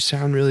guys and you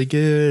sound really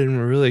good and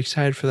we're really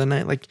excited for the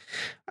night. Like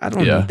I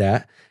don't need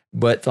that.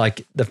 But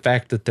like the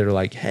fact that they're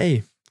like,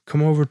 hey,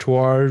 come over to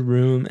our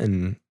room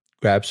and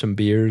grab some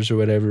beers or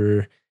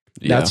whatever.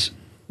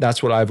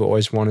 That's what I've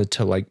always wanted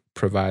to like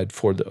provide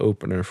for the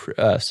opener for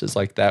us, is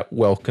like that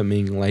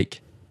welcoming,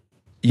 like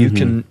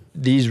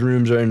these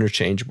rooms are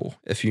interchangeable.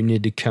 If you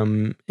need to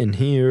come in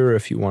here,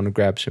 if you want to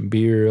grab some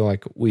beer,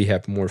 like we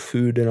have more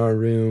food in our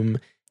room.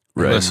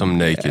 Right. Unless I'm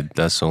naked,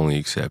 that's the only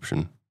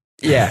exception.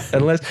 Yeah.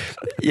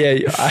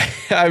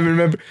 I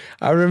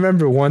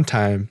remember one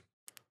time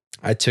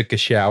I took a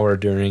shower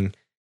during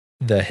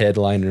the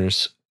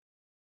headliner's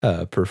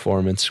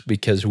performance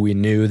because we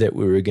knew that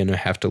we were going to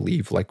have to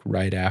leave like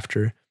right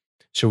after.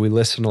 So we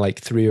listened to like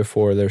 3 or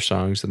 4 of their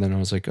songs. And then I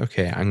was like,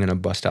 okay, I'm going to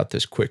bust out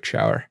this quick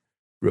shower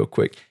real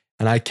quick.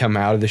 And I come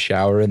out of the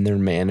shower and their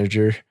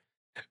manager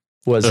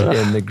was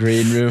in the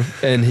green room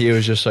and he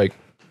was just like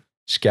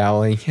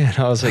scowling. And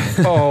I was like,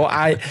 oh,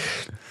 I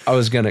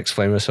was going to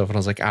explain myself. And I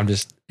was like, and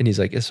he's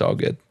like, it's all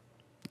good.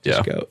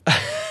 Just go.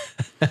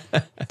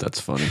 That's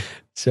funny.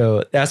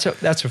 So that's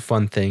a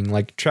fun thing.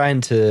 Like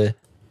trying to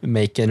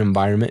make an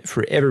environment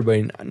for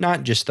everybody,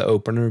 not just the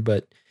opener,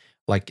 but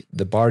like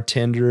the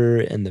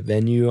bartender and the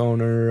venue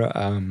owner,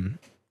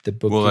 the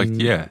booking.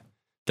 Well,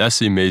 that's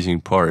the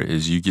amazing part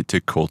is you get to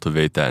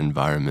cultivate that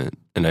environment.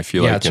 And I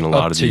feel like in a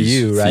lot of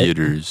these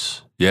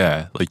theaters,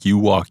 like you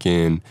walk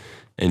in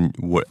and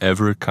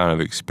whatever kind of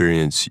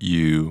experience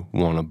you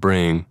want to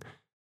bring,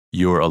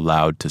 you're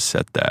allowed to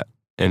set that.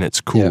 And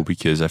it's cool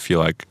because I feel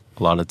like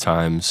a lot of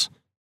times,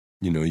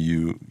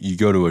 you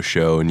go to a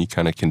show and you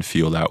kind of can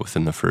feel that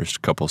within the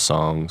first couple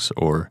songs,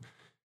 or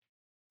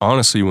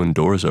honestly when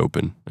doors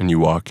open and you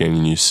walk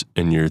in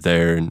and you're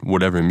there and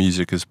whatever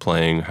music is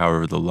playing,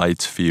 however the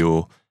lights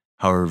feel,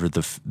 however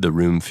the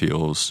room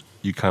feels,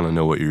 you kind of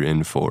know what you're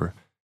in for.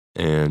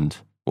 And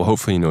well,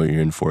 hopefully you know what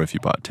you're in for if you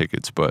bought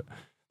tickets, but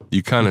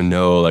you kind of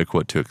know like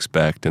what to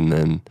expect. And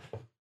then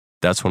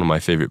that's one of my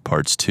favorite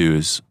parts too,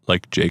 is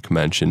like Jake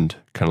mentioned,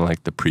 kind of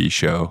like the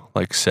pre-show,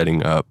 like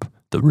setting up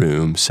the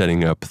room,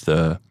 setting up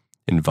the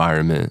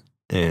environment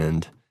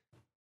and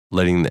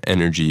letting the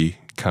energy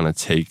kind of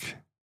take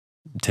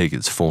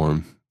its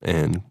form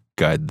and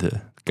guide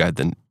the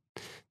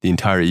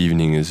entire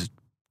evening is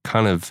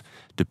kind of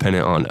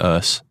dependent on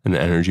us and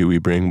the energy we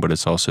bring, but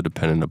it's also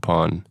dependent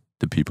upon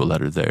the people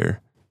that are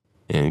there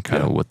and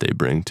kind of what they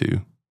bring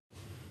too.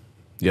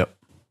 Yep.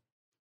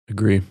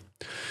 Agree.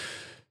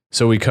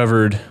 So we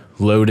covered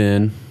load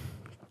in,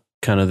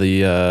 kind of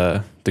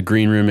the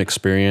green room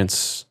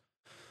experience.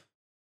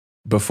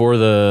 Before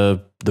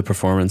the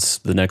performance,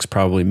 the next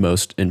probably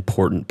most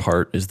important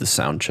part is the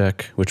sound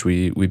check, which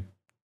we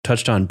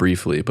touched on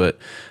briefly, but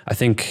I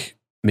think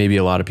maybe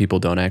a lot of people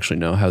don't actually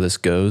know how this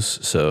goes.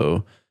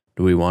 So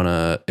do we want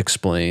to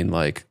explain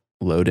like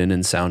load in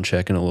and sound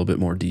check in a little bit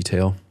more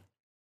detail?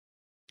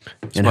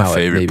 It's and my how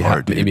favorite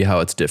part. Maybe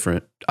how it's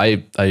different.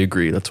 I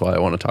agree. That's why I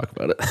want to talk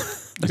about it.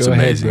 It's Go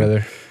amazing. ahead,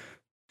 brother.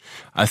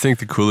 I think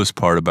the coolest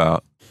part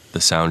about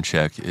the sound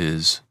check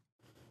is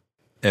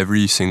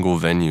every single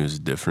venue is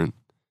different.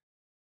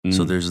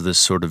 So there's this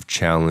sort of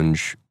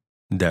challenge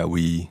that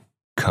we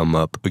come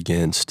up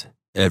against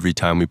every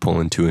time we pull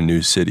into a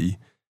new city.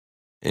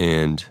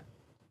 And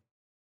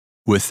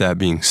with that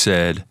being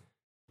said,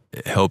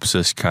 it helps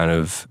us kind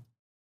of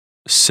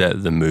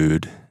set the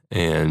mood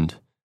and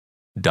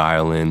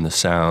dial in the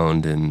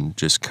sound and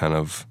just kind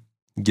of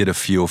get a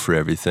feel for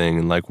everything.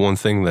 And like one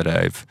thing that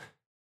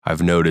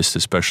I've noticed,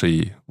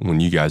 especially when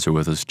you guys are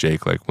with us,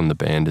 Jake, like when the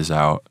band is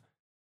out,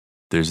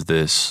 there's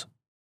this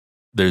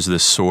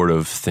sort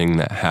of thing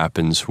that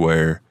happens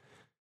where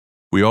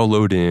we all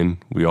load in,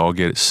 we all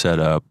get it set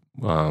up,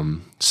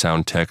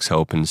 sound techs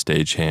helping,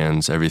 stage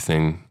hands,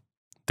 everything,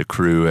 the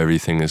crew,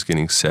 everything is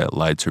getting set,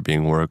 lights are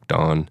being worked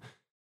on,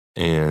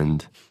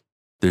 and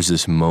there's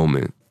this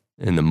moment,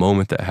 and the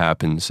moment that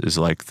happens is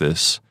like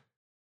this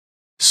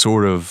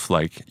sort of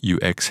like you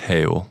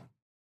exhale,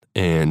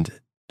 and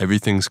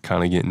everything's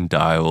kind of getting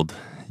dialed,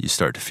 you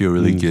start to feel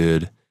really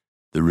good,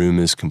 the room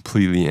is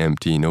completely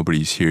empty,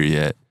 nobody's here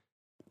yet,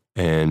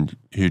 and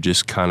you're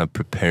just kind of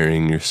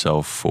preparing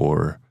yourself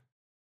for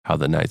how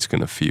the night's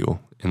going to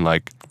feel. And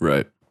like,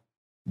 right.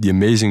 the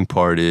amazing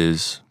part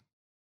is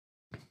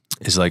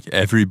like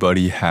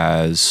everybody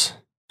has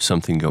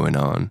something going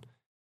on.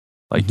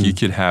 Like you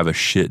could have a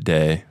shit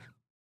day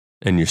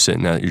and you're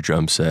sitting at your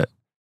drum set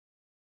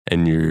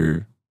and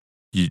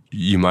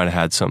you might have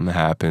had something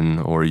happen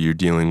or you're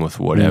dealing with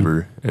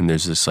whatever. And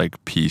there's this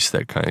like peace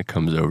that kind of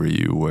comes over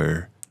you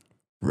where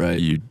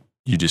you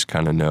just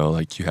kind of know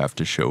like you have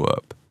to show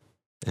up.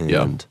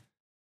 And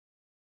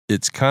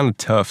it's kind of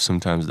tough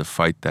sometimes to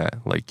fight that.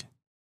 Like,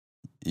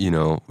 you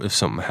know, if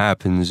something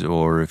happens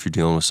or if you're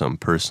dealing with something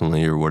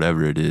personally or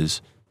whatever it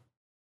is,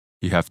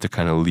 you have to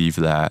kind of leave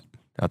that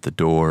at the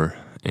door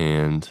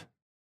and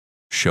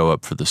show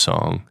up for the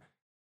song.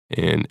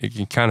 And it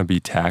can kind of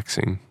be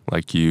taxing.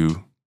 Like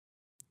you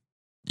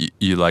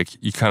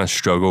kind of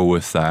struggle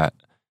with that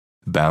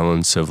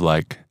balance of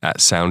like at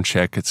sound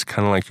check, it's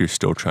kind of like you're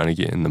still trying to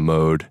get in the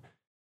mode.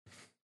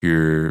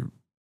 You're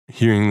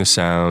hearing the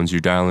sounds, you're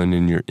dialing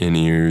in your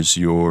in-ears,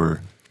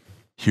 you're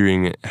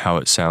hearing how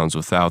it sounds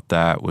without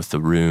that, with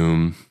the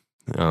room.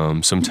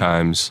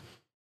 Sometimes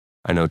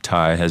I know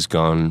Ty has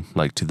gone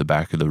like to the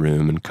back of the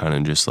room and kind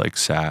of just like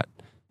sat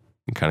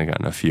and kind of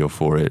gotten a feel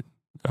for it.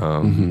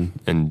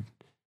 And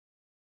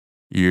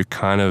you're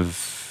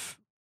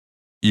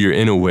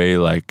in a way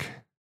like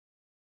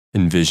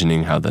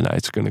envisioning how the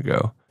night's going to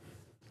go.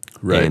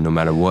 Right. And no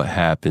matter what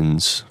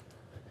happens,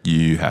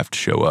 you have to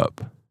show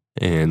up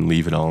and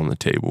leave it all on the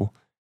table.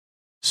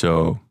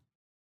 So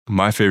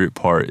my favorite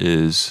part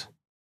is,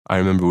 I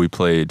remember we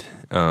played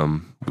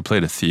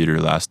a theater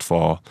last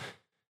fall,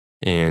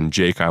 and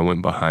Jake, I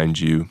went behind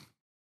you.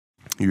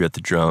 You were at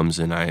the drums,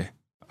 and I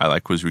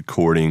like was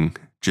recording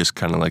just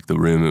kind of like the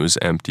room. It was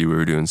empty. We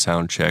were doing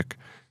sound check.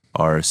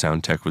 Our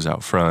sound tech was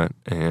out front,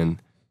 and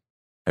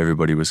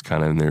everybody was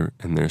kind of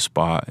in their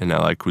spot. And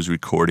I like was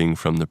recording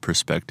from the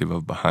perspective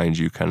of behind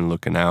you, kind of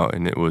looking out,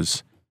 and it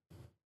was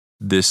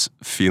this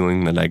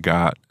feeling that I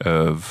got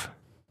of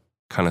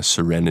kind of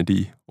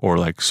serenity, or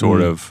like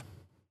sort of,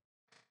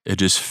 it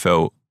just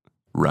felt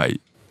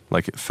right.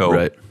 Like it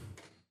felt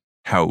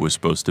how it was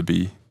supposed to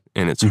be.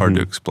 And it's hard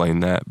to explain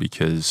that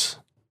because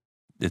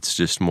it's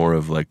just more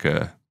of like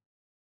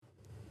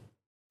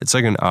it's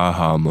like an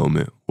aha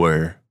moment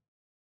where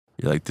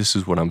you're like, this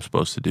is what I'm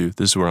supposed to do.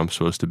 This is where I'm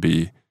supposed to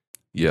be.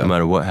 Yeah. No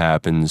matter what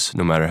happens,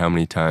 no matter how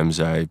many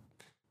times I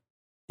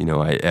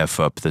F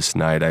up this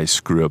night, I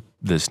screw up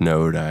this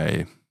note,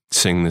 I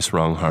sing this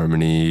wrong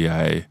harmony,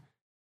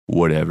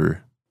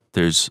 whatever.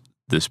 There's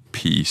this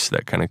peace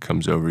that kind of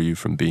comes over you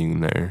from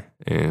being there.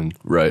 And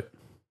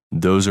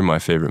those are my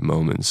favorite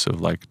moments of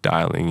like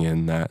dialing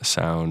in that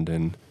sound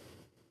and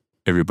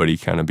everybody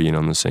kind of being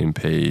on the same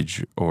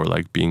page, or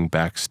like being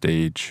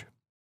backstage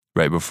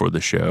right before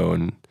the show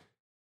and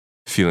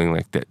feeling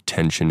like that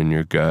tension in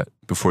your gut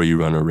before you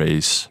run a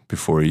race,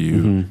 before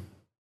you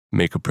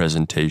make a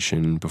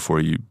presentation,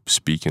 before you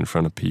speak in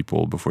front of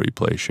people, before you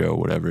play a show,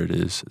 whatever it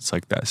is. It's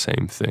like that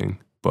same thing.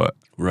 But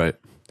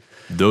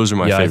those are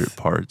my favorite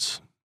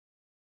parts.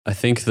 I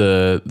think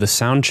the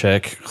sound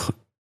check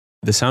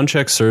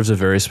serves a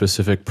very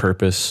specific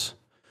purpose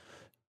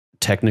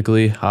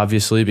technically,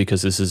 obviously,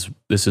 because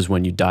this is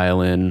when you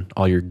dial in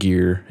all your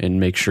gear and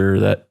make sure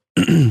that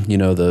you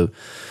know the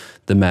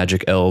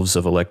magic elves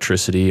of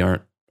electricity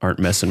aren't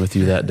messing with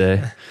you that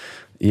day.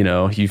 You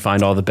know, you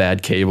find all the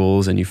bad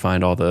cables and you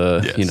find all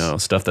the,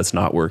 stuff that's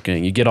not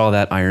working. You get all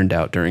that ironed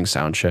out during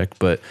sound check,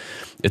 but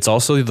it's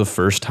also the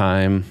first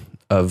time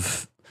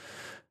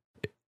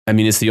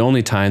it's the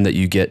only time that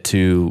you get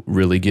to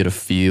really get a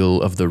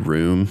feel of the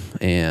room.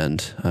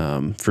 And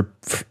for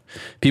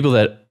people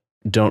that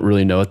don't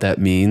really know what that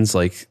means,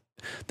 like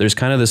there's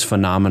kind of this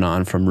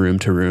phenomenon from room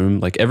to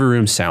room. Like every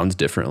room sounds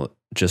different,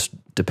 just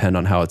depend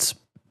on how it's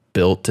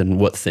built and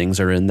what things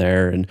are in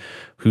there and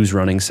who's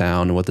running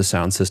sound and what the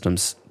sound system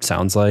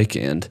sounds like.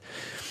 And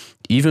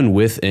even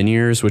with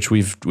in-ears, which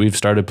we've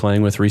started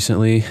playing with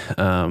recently,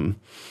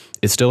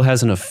 it still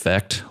has an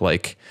effect.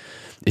 Like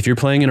if you're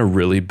playing in a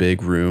really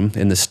big room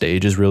and the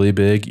stage is really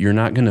big, you're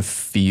not going to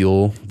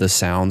feel the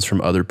sounds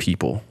from other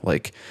people.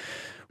 Like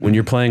when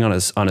you're playing on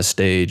a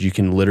stage, you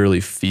can literally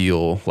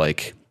feel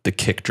like the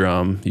kick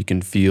drum, you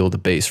can feel the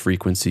bass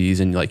frequencies,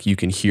 and like you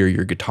can hear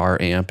your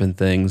guitar amp and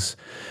things.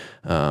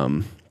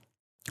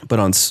 But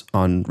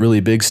on really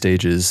big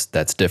stages,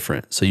 that's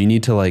different. So you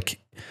need to like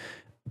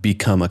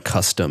become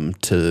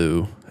accustomed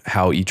to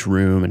how each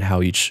room and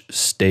how each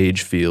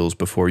stage feels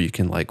before you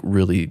can like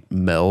really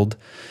meld.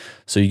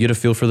 So you get a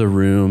feel for the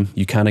room.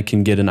 You kind of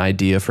can get an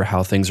idea for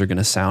how things are going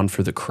to sound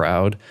for the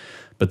crowd.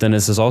 But then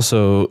this is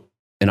also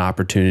an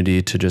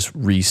opportunity to just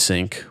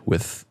resync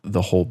with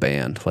the whole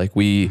band. Like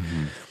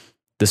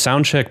the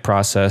sound check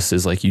process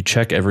is like you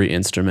check every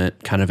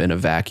instrument kind of in a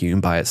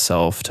vacuum by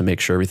itself to make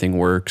sure everything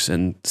works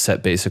and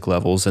set basic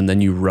levels. And then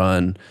you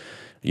run,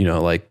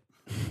 like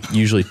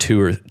usually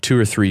two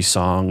or three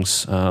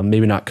songs,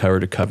 maybe not cover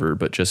to cover,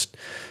 but just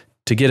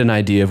to get an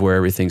idea of where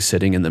everything's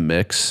sitting in the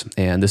mix.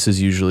 And this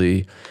is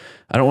usually,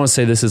 I don't want to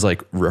say this is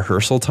like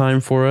rehearsal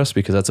time for us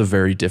because that's a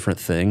very different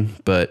thing,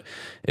 but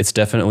it's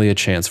definitely a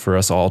chance for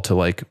us all to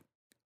like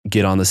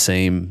get on the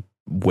same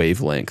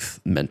wavelength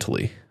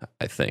mentally,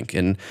 I think.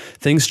 And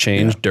things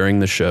changed during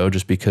the show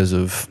just because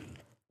of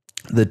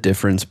the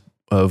difference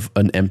of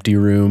an empty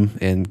room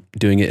and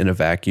doing it in a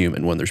vacuum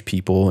and when there's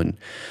people and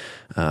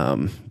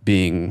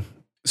being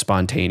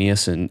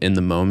spontaneous and in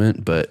the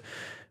moment. But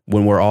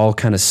when we're all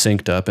kind of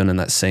synced up and in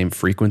that same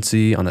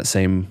frequency on that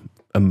same,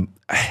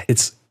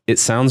 it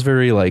sounds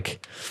very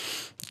like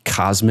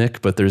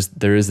cosmic, but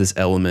there is this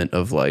element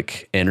of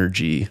like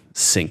energy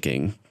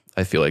syncing.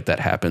 I feel like that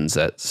happens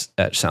at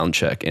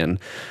Soundcheck. And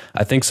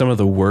I think some of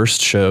the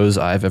worst shows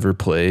I've ever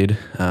played,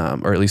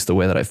 or at least the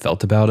way that I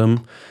felt about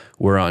them,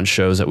 were on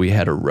shows that we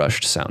had a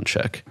rushed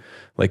Soundcheck.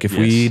 Like if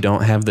we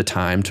don't have the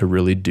time to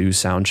really do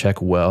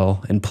Soundcheck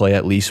well and play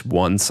at least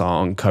one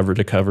song cover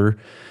to cover,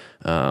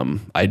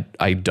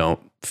 I don't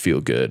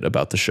feel good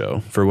about the show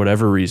for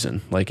whatever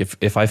reason. Like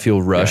if I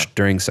feel rushed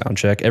during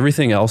Soundcheck,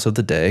 everything else of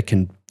the day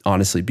can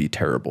honestly be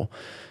terrible.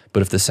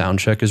 But if the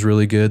Soundcheck is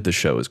really good, the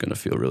show is going to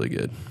feel really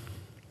good.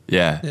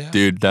 Yeah,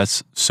 dude,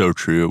 that's so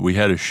true. We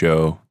had a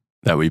show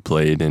that we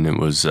played and it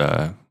was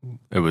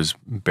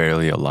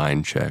barely a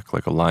line check.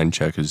 Like a line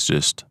check is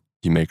just,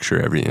 you make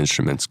sure every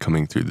instrument's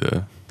coming through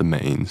the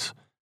mains.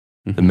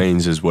 Mm-hmm. The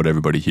mains is what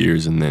everybody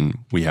hears, and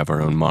then we have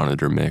our own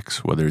monitor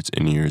mix, whether it's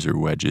in-ears or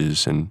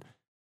wedges, and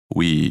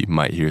we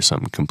might hear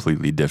something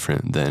completely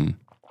different than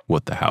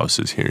what the house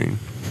is hearing.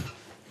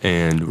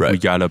 And we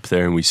got up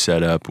there and we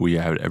set up, we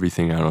had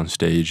everything out on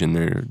stage, and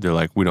they're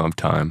like, we don't have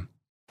time.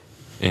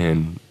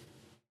 And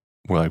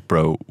we're like,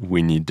 bro,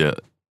 we need to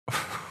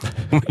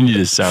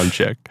a sound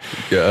check.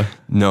 Yeah.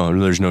 No,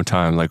 there's no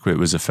time. Like it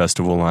was a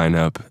festival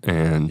lineup,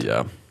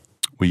 and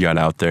we got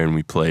out there and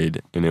we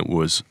played, and it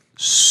was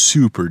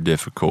super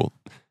difficult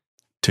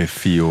to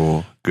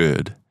feel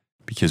good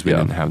because we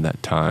didn't have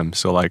that time.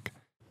 So like,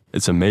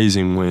 it's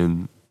amazing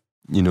when,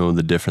 you know,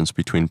 the difference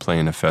between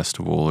playing a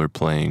festival or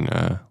playing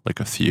like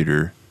a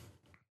theater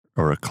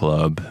or a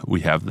club,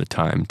 we have the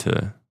time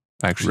to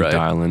actually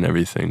dial in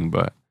everything.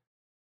 But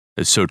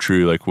it's so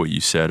true, like what you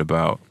said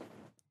about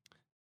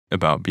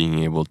being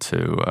able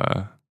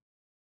to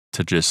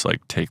just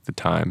like take the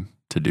time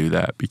to do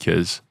that,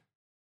 because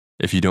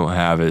if you don't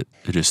have it,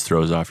 it just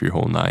throws off your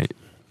whole night.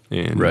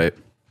 And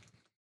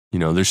you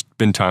know, there's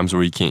been times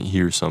where you can't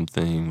hear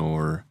something,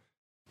 or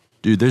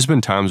dude, there's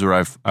been times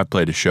where I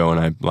played a show and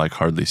I like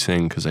hardly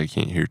sing because I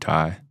can't hear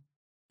Ty.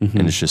 Mm-hmm.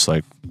 And it's just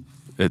like,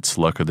 it's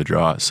luck of the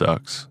draw. It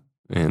sucks.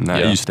 And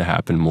that used to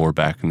happen more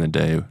back in the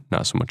day,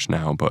 not so much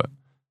now, but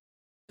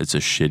it's a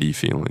shitty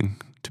feeling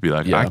to be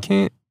like, I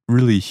can't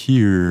really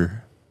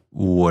hear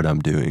what I'm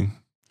doing.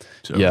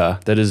 So. Yeah,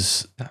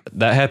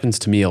 that happens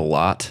to me a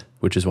lot,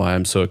 which is why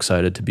I'm so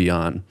excited to be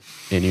on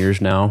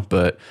in-ears now.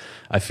 But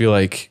I feel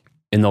like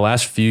in the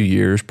last few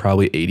years,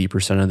 probably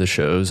 80% of the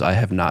shows, I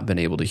have not been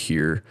able to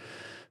hear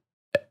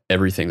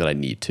everything that I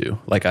need to.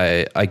 Like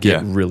I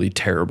get really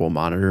terrible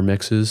monitor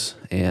mixes.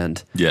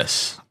 And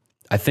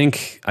I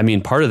think,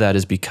 part of that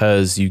is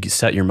because you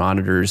set your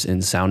monitors in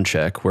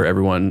Soundcheck where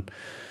everyone,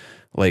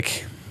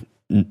 like,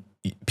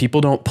 people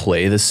don't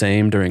play the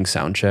same during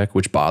Soundcheck,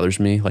 which bothers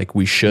me. Like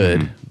we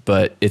should,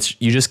 but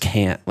you just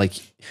can't. Like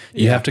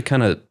you have to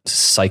kind of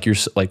fake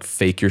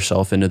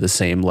yourself into the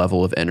same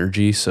level of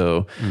energy.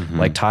 So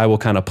like Ty will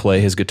kind of play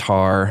his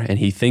guitar and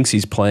he thinks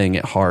he's playing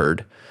it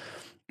hard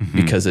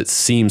because it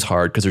seems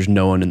hard because there's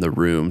no one in the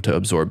room to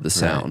absorb the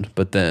sound.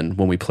 But then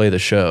when we play the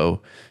show,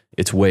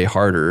 it's way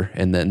harder.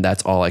 And then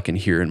that's all I can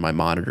hear in my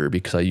monitor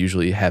because I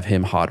usually have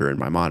him hotter in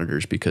my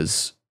monitors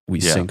because we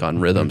sync on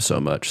rhythm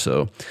so much.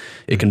 So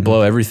it can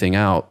blow everything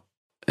out,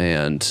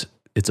 and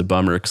it's a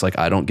bummer because like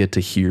I don't get to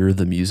hear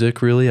the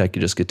music really. I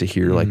could just get to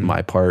hear like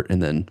my part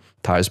and then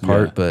Ty's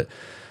part. But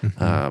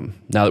now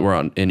that we're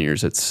on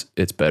in-ears,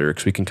 it's better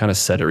because we can kind of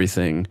set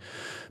everything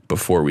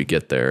before we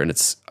get there, and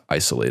it's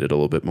isolated a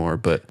little bit more.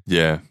 But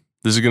this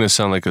is going to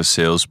sound like a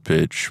sales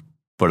pitch,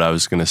 but I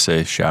was going to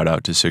say shout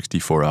out to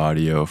 64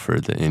 Audio for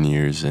the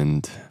in-ears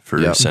and for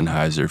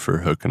Sennheiser for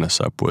hooking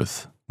us up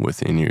with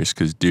in-ears,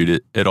 because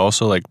dude, it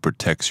also like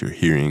protects your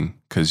hearing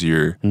because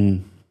you're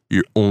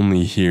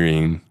only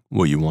hearing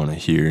what you want to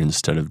hear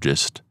instead of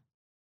just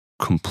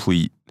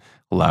complete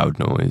loud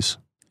noise.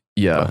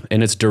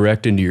 And it's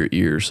direct into your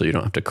ears, so you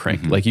don't have to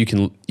crank. Like you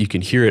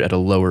can hear it at a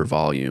lower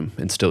volume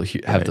and still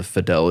have the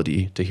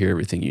fidelity to hear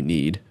everything you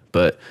need.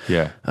 But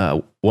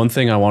one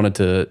thing I wanted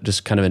to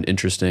just kind of an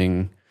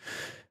interesting,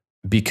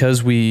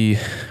 because we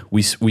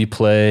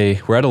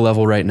play, we're at a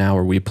level right now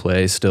where we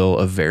play still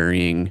a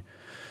varied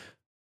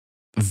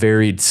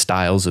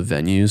styles of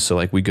venues. So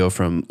like we go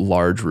from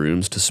large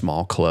rooms to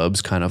small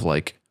clubs kind of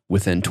like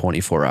within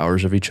 24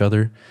 hours of each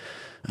other.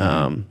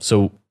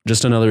 So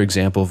just another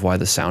example of why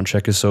the sound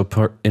check is so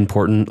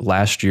important.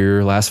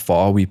 Last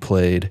fall, we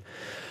played,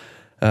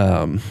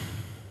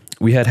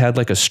 we had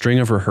like a string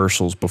of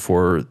rehearsals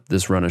before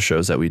this run of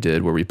shows that we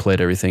did where we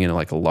played everything in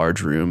like a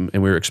large room,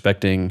 and we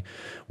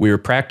were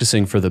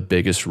practicing for the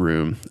biggest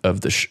room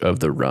of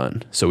the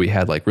run. So we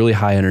had like really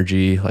high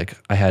energy, like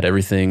I had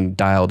everything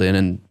dialed in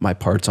and my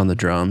parts on the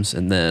drums.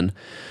 And then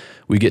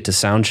we get to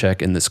sound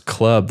check in this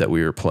club that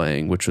we were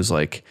playing, which was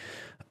like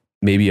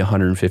maybe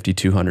 150,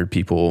 200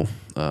 people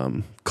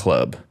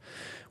club.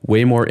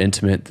 Way more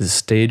intimate. The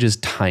stage is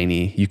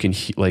tiny. You can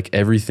like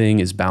everything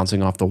is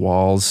bouncing off the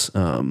walls.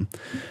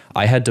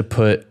 I had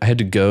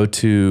to go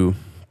to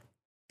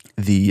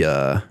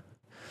the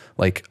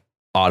like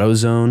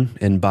AutoZone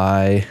and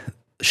buy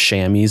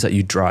chamois that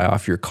you dry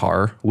off your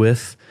car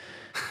with,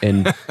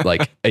 and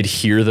like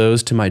adhere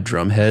those to my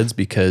drum heads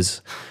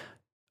because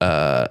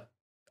I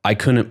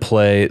couldn't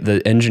play.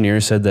 The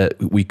engineer said that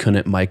we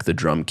couldn't mic the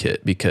drum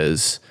kit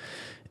because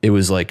it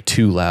was like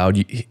too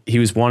loud. He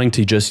was wanting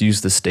to just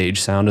use the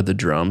stage sound of the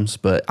drums,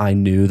 but I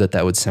knew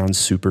that would sound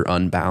super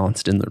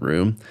unbalanced in the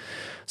room.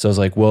 So I was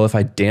like, well, if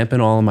I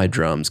dampen all of my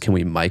drums, can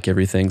we mic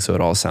everything so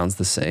it all sounds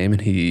the same?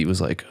 And he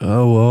was like,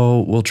 oh,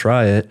 well, we'll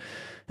try it.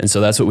 And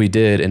so that's what we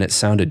did. And it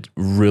sounded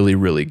really,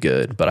 really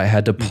good. But I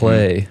had to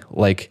play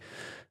like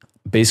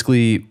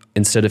basically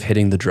instead of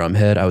hitting the drum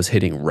head, I was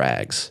hitting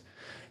rags.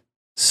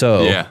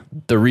 So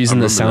the reason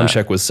the sound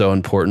check was so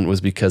important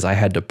was because I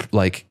had to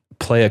like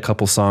play a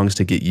couple songs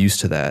to get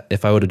used to that.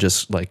 If I would have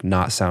just like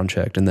not sound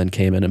checked and then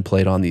came in and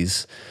played on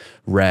these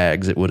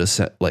rags, it would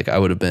have like I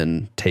would have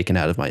been taken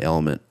out of my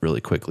element really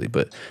quickly.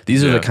 But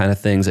these are the kind of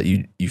things that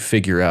you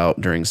figure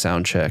out during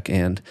sound check.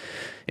 And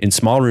in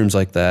small rooms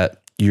like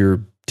that,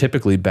 you're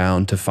typically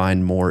bound to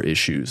find more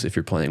issues if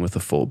you're playing with a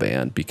full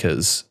band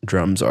because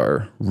drums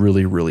are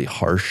really, really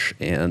harsh.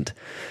 And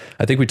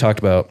I think we talked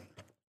about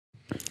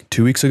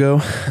 2 weeks ago,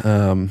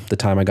 the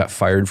time I got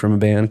fired from a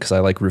band because I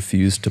like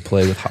refused to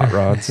play with hot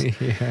rods.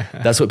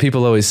 That's what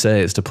people always say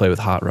is to play with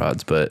hot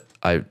rods, but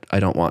I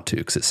don't want to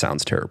because it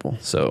sounds terrible.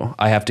 So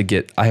I have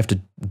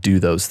to do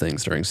those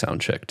things during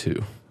sound check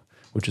too,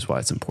 which is why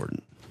it's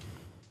important.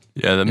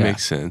 Yeah, that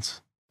makes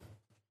sense.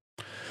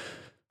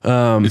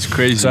 It's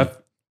crazy. So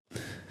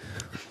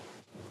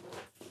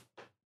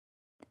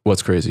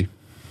what's crazy?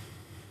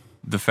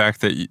 The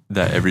fact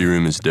that every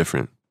room is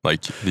different.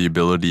 Like the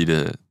ability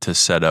to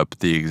set up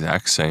the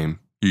exact same,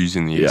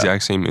 using the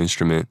exact same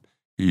instrument,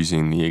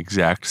 using the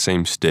exact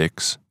same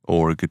sticks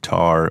or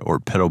guitar or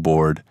pedal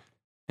board,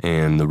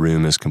 and the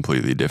room is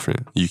completely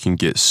different. You can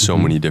get so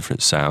many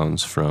different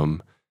sounds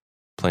from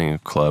playing a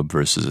club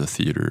versus a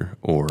theater,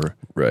 or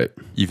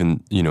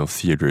even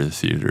theater to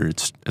theater.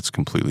 It's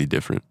completely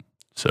different.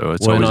 So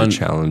it's always a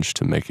challenge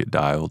to make it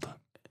dialed.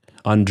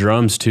 On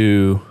drums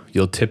too,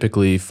 you'll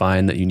typically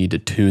find that you need to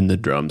tune the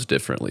drums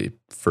differently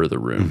for the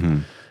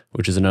room,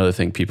 which is another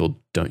thing people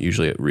don't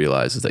usually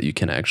realize is that you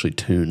can actually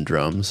tune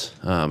drums.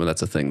 And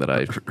that's a thing that I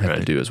have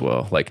to do as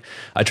well. Like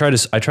I try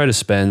to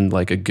spend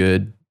like a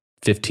good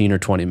 15 or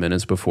 20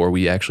 minutes before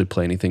we actually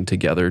play anything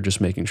together, just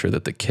making sure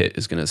that the kit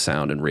is going to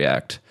sound and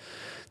react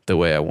the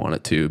way I want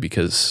it to,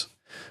 because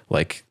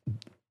like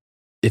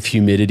if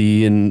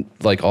humidity and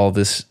like all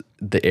this,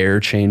 the air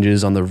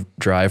changes on the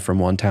drive from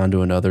one town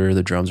to another,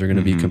 the drums are going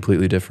to be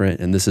completely different.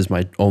 And this is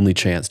my only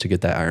chance to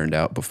get that ironed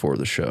out before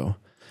the show.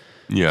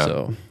 Yeah.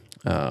 So,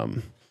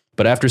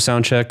 but after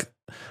sound check,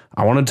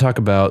 I want to talk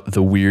about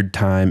the weird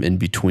time in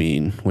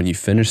between when you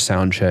finish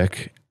sound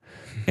check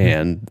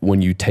and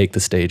when you take the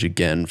stage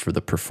again for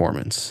the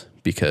performance.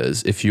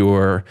 Because if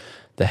you're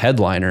the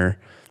headliner,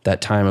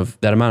 that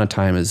amount of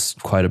time is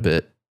quite a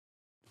bit.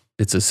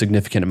 It's a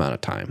significant amount of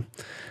time.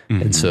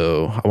 And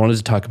so I wanted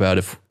to talk about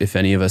if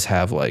any of us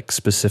have like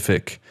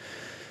specific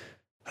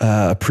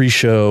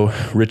pre-show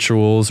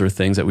rituals or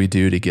things that we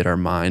do to get our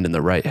mind in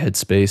the right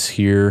headspace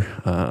here.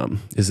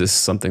 Is this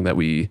something that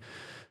we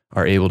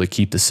are able to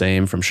keep the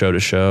same from show to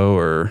show,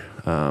 or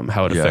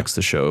how it affects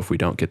the show if we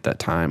don't get that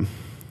time?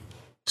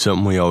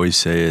 Something we always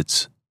say,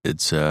 it's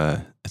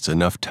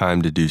enough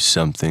time to do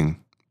something,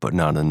 but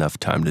not enough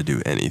time to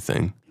do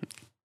anything.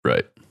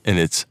 Right. And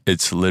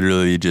it's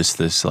literally just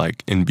this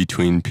like in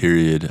between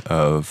period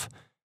of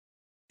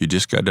you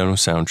just got done with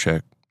sound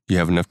check, you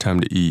have enough time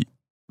to eat,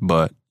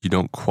 but you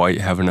don't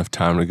quite have enough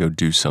time to go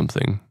do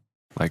something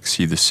like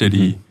see the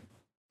city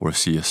or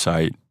see a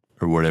site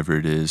or whatever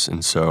it is.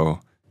 And so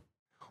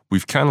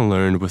we've kind of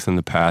learned within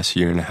the past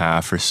year and a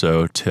half or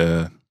so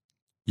to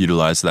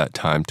utilize that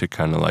time to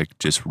kind of like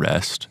just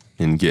rest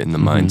and get in the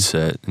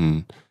mindset,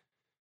 and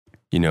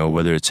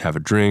whether it's have a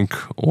drink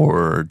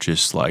or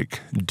just like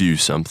do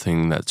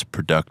something that's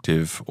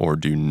productive or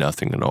do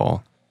nothing at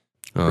all.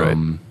 Right.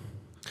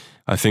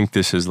 I think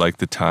this is like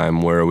the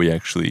time where we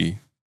actually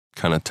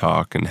kind of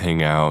talk and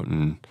hang out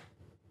and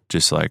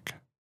just like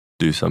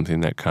do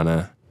something that kind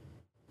of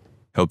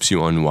helps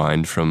you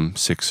unwind from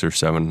 6 or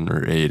 7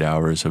 or 8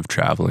 hours of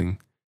traveling.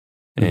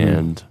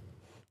 And,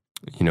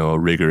 a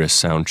rigorous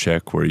sound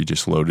check where you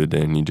just load it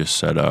in, you just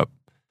set up.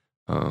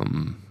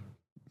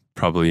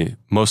 Probably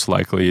most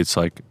likely it's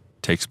like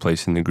takes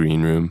place in the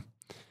green room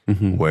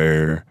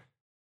where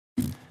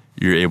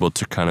you're able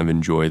to kind of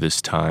enjoy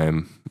this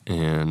time.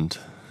 And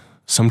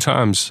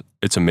sometimes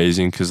it's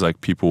amazing because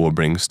like people will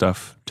bring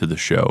stuff to the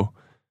show.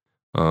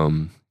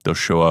 They'll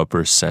show up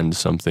or send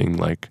something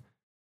like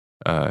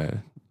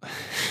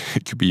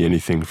it could be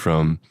anything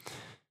from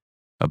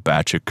a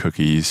batch of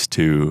cookies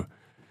to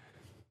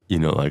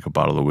like a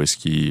bottle of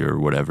whiskey or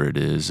whatever it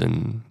is,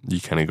 and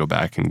you kind of go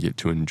back and get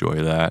to enjoy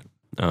that.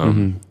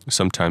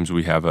 Sometimes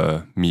we have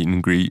a meet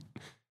and greet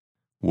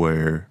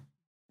where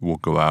we'll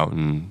go out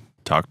and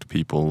talk to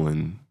people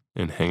and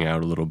hang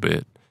out a little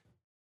bit,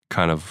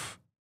 kind of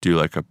do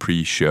like a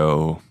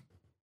pre-show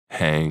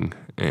hang.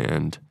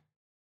 And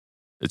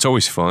it's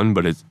always fun,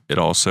 but it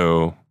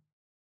also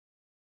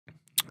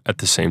at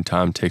the same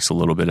time takes a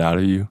little bit out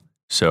of you.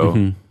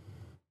 So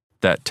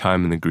that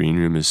time in the green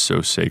room is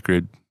so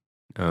sacred,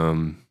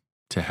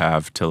 to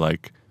have to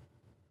like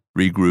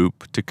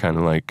regroup, to kind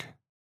of like,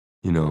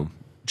 you know,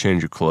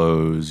 change your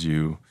clothes,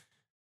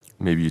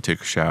 maybe you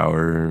take a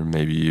shower,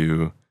 maybe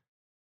you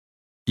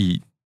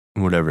eat,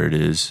 whatever it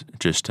is,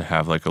 just to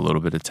have like a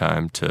little bit of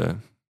time to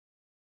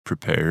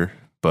prepare.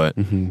 But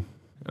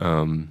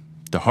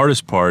the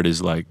hardest part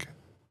is like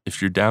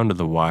if you're down to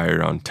the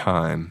wire on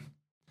time.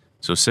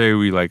 So say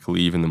we like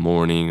leave in the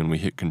morning and we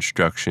hit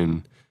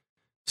construction,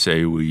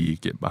 say we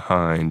get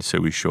behind, say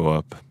we show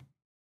up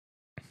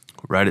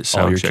right at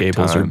sound check time. All your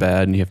cables are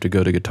bad and you have to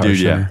go to Guitar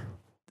Center.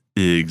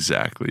 Yeah,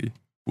 exactly.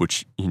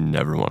 Which you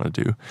never want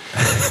to do.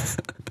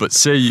 But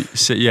say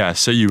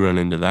you run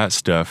into that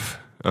stuff,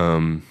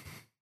 and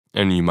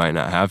you might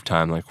not have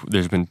time. Like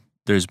there's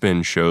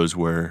been shows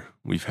where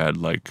we've had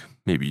like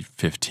maybe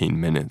 15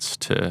 minutes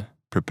to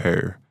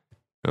prepare.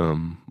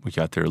 We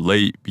got there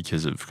late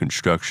because of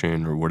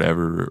construction or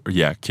whatever.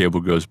 Or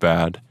cable goes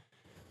bad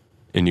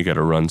and you got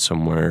to run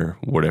somewhere,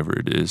 whatever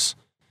it is.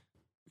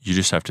 You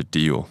just have to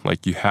deal.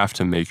 Like you have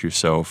to make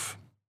yourself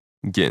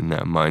get in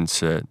that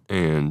mindset,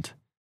 and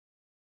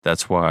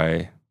that's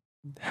why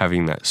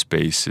having that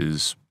space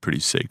is pretty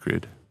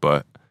sacred.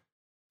 But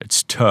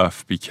it's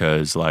tough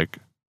because, like,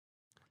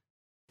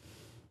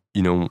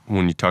 you know,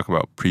 when you talk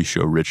about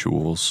pre-show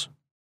rituals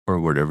or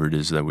whatever it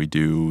is that we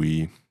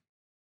do,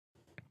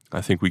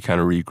 I think we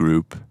kind of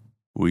regroup.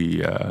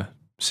 We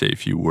say a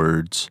few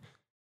words,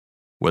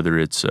 whether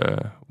it's,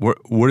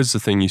 what is the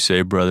thing you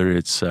say, brother?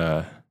 It's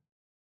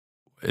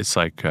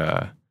like,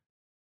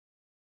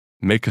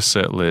 make a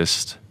set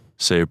list,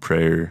 say a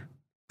prayer,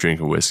 drink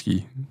a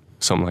whiskey,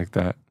 something like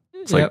that.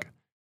 It's like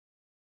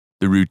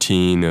the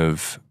routine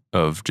of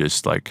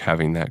just like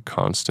having that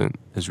constant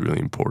is really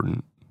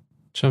important.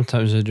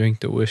 Sometimes I drink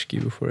the whiskey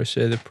before I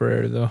say the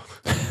prayer, though.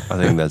 I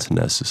think that's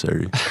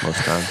necessary most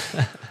times.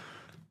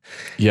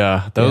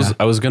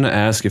 I was gonna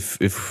ask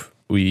if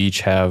we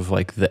each have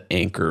like the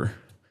anchor.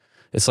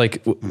 It's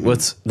like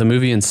what's the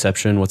movie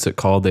Inception? What's it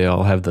called? They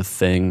all have the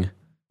thing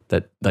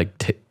that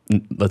like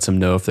lets them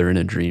know if they're in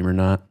a dream or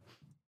not.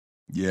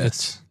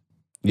 Yes.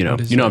 You know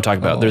what I'm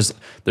talking about.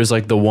 There's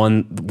like the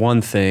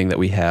one thing that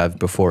we have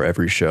before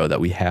every show that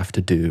we have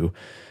to do.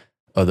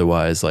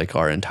 Otherwise, like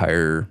our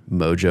entire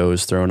mojo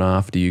is thrown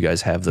off. Do you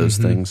guys have those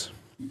things?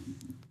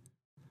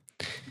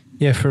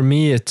 Yeah, for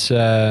me, it's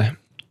I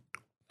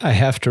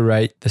have to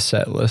write the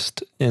set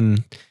list,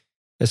 and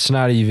it's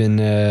not even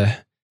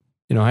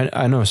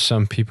I know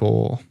some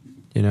people,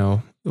 you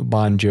know,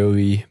 Bon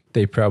Jovi,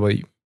 they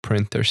probably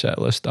print their set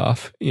list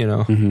off, you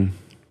know.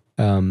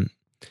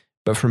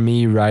 But for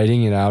me,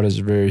 writing it out is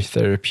very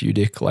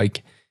therapeutic.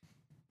 Like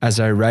as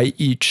I write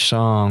each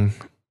song,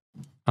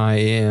 I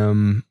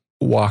am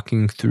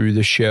walking through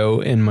the show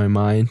in my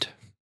mind.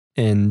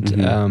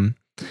 And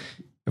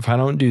if I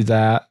don't do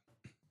that,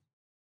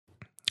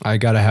 I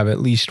got to have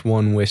at least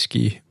one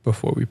whiskey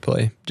before we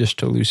play just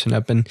to loosen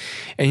up. And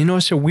you know,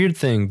 it's a weird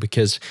thing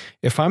because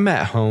if I'm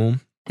at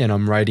home and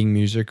I'm writing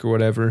music or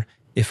whatever,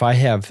 if I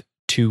have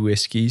 2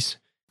 whiskeys,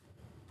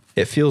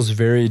 it feels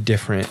very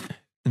different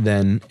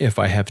than if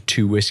I have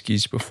 2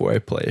 whiskeys before I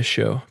play a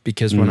show.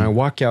 Because when I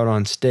walk out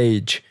on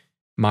stage,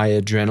 my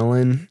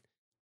adrenaline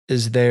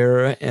is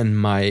there and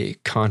my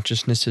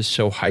consciousness is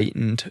so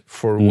heightened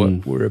for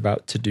what we're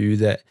about to do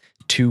that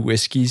 2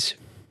 whiskeys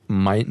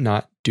might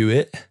not do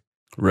it.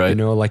 Right. You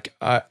know, like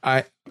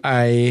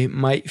I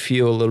might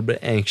feel a little bit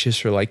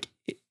anxious or like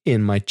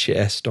in my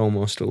chest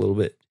almost a little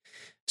bit.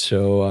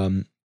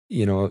 So,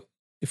 you know,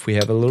 if we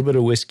have a little bit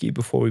of whiskey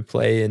before we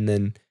play, and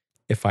then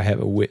if I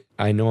have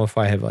I know if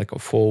I have like a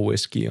full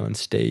whiskey on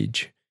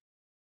stage,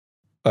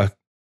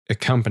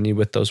 accompanied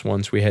with those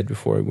ones we had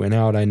before we went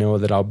out, I know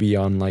that I'll be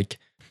on like,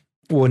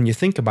 when you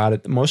think about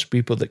it, most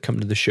people that come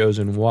to the shows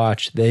and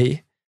watch,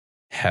 they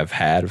have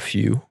had a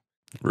few.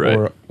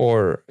 Right.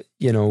 Or,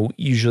 you know,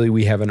 usually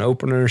we have an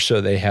opener, so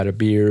they had a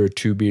beer or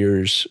 2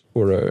 beers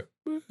or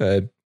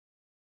a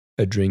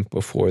drink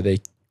before they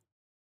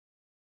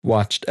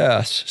watched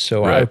us.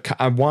 So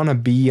I want to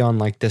be on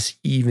like this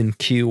even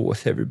keel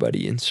with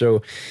everybody. And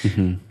so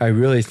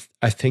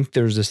I think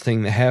there's this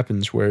thing that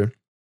happens where,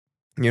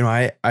 you know,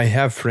 I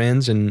have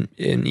friends and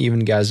even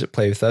guys that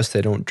play with us,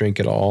 they don't drink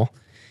at all.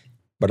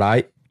 But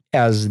I,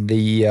 as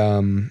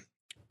the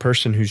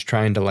person who's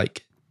trying to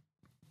like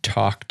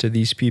talk to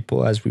these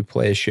people as we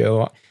play a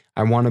show,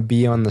 I want to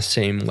be on the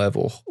same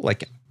level.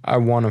 Like I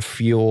want to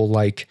feel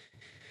like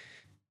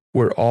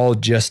we're all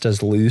just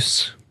as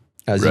loose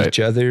as each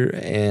other.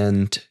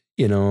 And,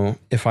 you know,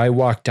 if I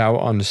walked out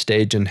on the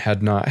stage and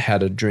had not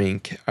had a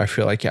drink, I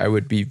feel like I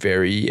would be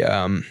very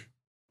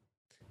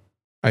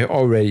I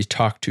already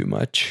talk too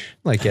much,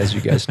 like, as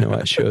you guys know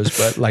at shows,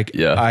 but like,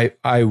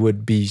 I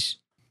would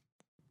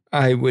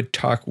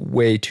talk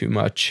way too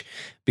much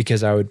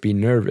because I would be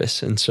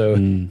nervous. And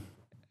so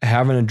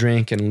having a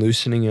drink and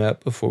loosening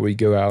up before we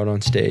go out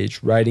on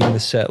stage, writing the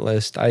set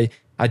list. I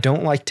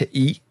don't like to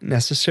eat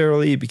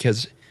necessarily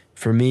because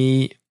for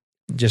me,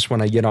 just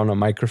when I get on a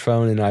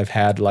microphone and I've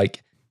had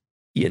like,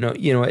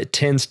 it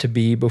tends to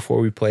be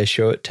before we play a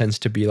show, it tends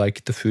to be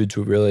like the foods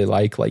we really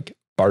like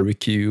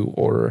barbecue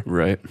or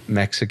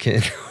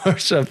Mexican or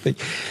something.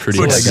 Which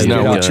is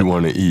not what you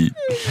want to eat.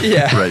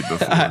 Yeah. Right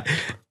before.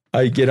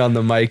 I get on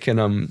the mic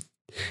and I'm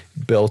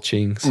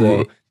belching.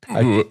 So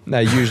I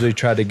usually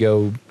try to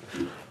go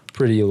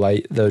pretty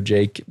light though,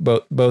 Jake.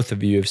 Both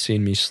of you have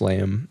seen me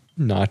slam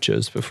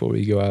nachos before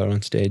we go out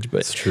on stage, but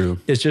it's true.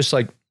 It's just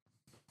like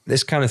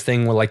this kind of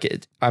thing where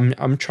like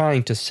I'm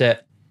trying to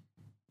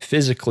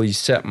physically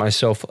set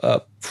myself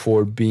up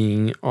for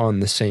being on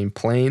the same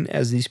plane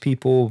as these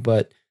people,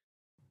 but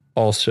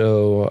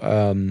also,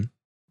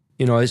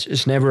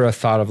 it's never a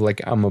thought of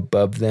like I'm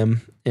above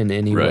them in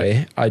any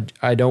way.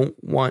 I don't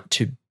want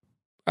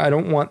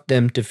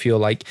them to feel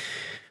like,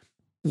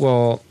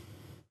 well,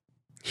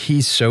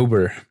 he's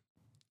sober,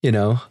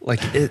 like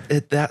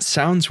that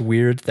sounds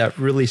weird. That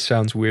really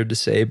sounds weird to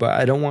say, but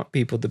I don't want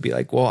people to be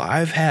like, well,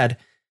 I've had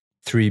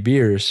 3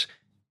 beers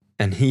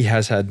and he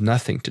has had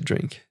nothing to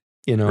drink,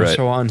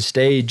 So on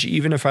stage,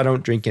 even if I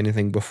don't drink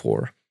anything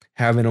before,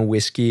 having a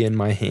whiskey in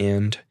my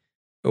hand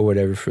or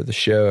whatever for the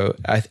show,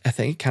 I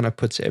think it kind of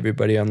puts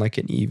everybody on like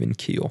an even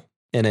keel,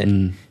 and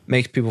it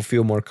makes people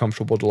feel more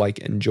comfortable to like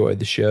enjoy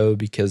the show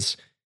because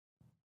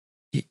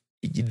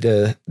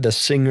the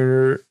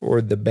singer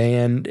or the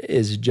band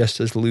is just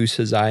as loose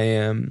as I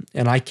am.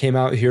 And I came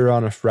out here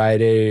on a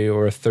Friday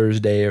or a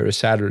Thursday or a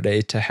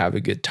Saturday to have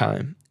a good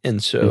time.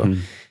 And so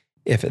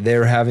if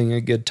they're having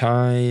a good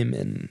time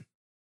and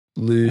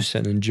loose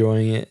and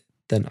enjoying it,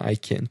 then I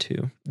can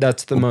too.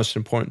 That's the most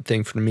important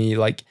thing for me.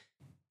 Like,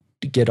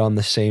 to get on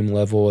the same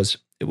level as,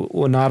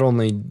 well, not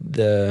only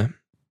the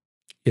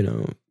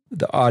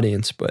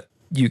audience, but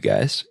you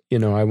guys.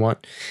 I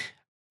want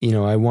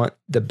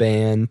the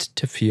band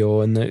to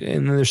feel, and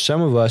there's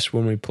some of us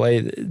when we play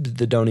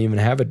that don't even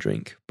have a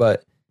drink,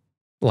 but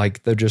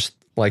like they're just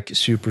like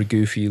super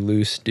goofy,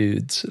 loose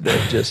dudes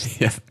that just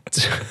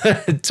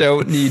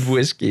don't need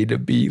whiskey to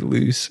be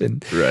loose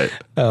and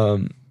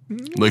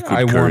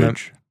liquid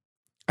courage.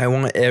 I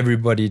want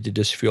everybody to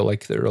just feel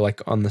like they're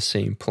like on the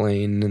same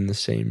plane in the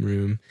same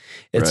room.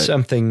 It's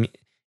something,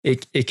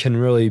 it can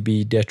really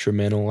be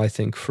detrimental, I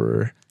think,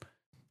 for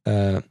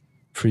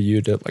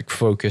you to like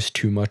focus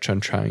too much on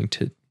trying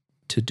to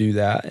do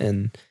that.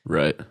 And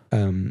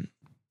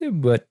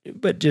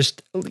but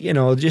just,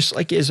 just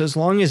like as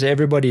long as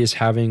everybody is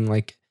having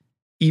like,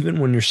 even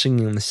when you're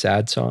singing the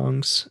sad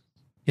songs,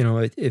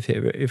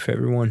 if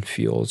everyone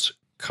feels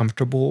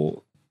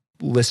comfortable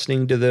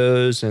listening to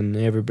those and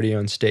everybody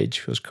on stage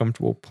feels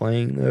comfortable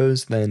playing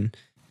those, then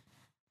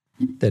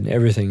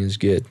everything is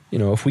good.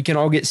 If we can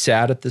all get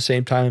sad at the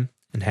same time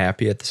and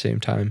happy at the same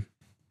time,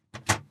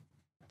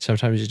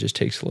 sometimes it just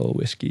takes a little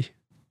whiskey.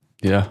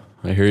 Yeah,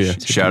 I hear you.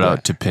 Shout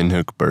out to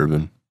Pinhook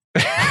Bourbon.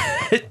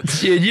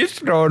 Dude, you're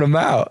throwing them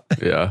out.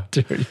 Yeah.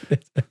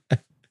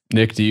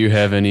 Nick, do you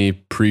have any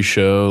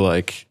pre-show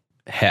like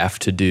have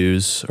to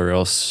do's or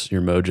else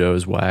your mojo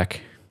is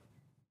whack?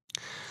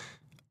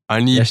 I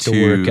need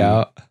to work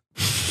out.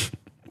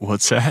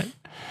 What's that?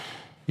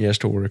 He has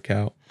to work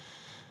out.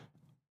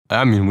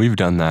 I mean, we've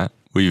done that.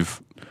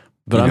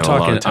 I'm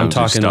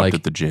talking like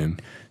at the gym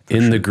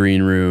in the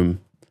green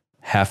room,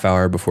 half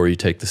hour before you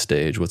take the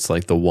stage. What's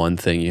like the one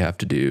thing you have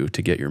to do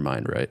to get your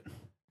mind right?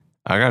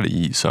 I got to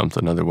eat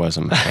something, otherwise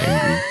I'm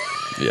angry.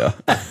 Yeah.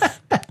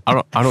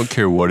 I don't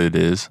care what it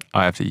is.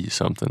 I have to eat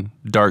something.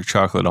 Dark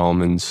chocolate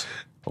almonds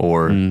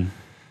or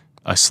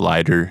a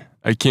slider.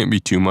 It can't be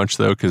too much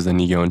though, because then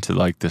you go into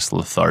like this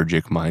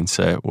lethargic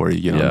mindset where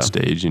you get on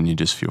stage and you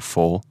just feel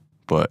full.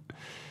 But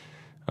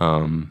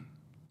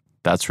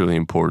that's really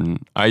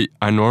important. I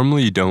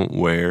normally don't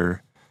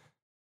wear,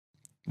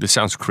 this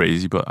sounds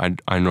crazy, but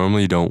I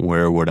normally don't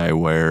wear what I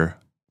wear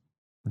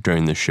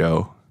during the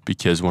show,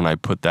 because when I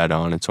put that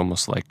on, it's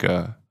almost like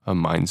a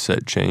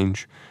mindset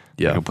change.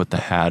 Yeah. I put the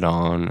hat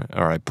on,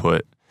 or I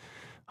put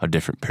a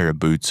different pair of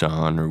boots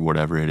on, or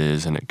whatever it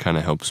is, and it kind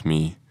of helps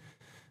me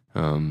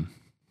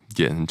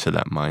get into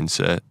that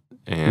mindset.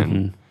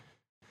 And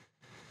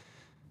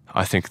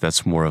I think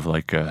that's more of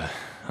like a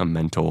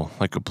mental,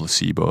 like a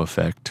placebo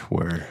effect,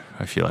 where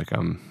I feel like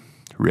I'm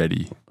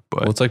ready.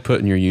 But it's like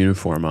putting your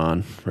uniform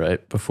on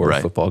right before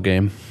a football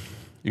game.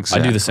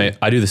 Exactly.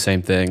 I do the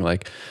same thing.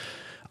 Like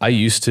I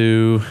used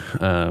to,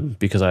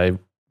 because I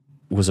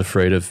was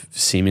afraid of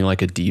seeming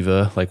like a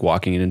diva, like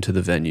walking into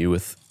the venue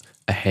with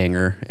a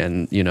hanger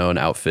and, an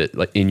outfit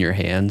like in your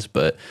hands.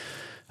 But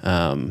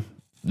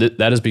that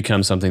has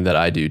become something that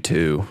I do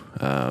too.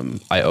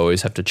 I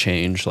always have to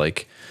change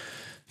like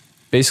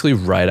basically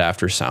right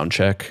after sound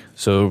check.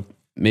 So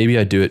maybe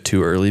I do it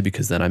too early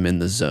because then I'm in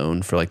the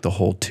zone for like the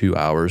whole 2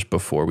 hours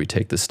before we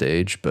take the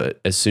stage. But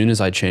as soon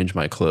as I change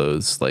my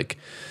clothes, like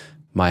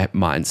my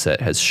mindset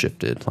has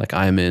shifted. Like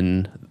I'm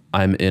in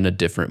a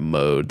different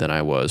mode than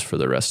I was for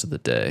the rest of the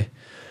day.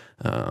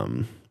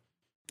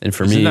 And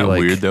for me, isn't that like,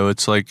 weird though?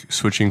 It's like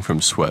switching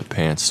from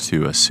sweatpants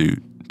to a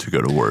suit to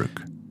go to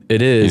work.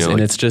 It is, and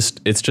like,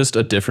 it's just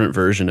a different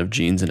version of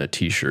jeans and a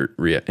t-shirt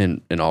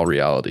in all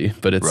reality.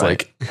 But it's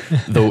like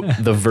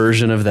the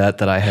version of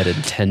that I had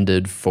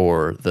intended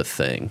for the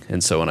thing.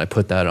 And so when I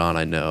put that on,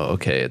 I know,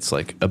 okay, it's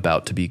like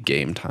about to be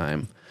game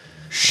time.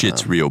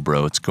 Shit's real,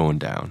 bro. It's going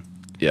down.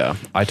 Yeah,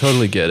 I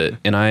totally get it,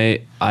 and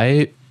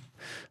I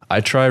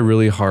try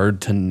really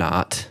hard to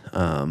not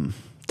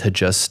to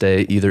just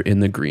stay either in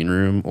the green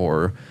room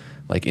or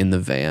like in the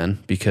van,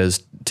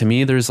 because to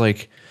me there's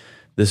like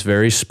this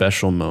very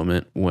special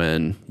moment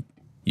when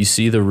you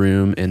see the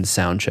room in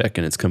sound check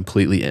and it's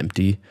completely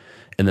empty,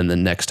 and then the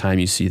next time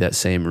you see that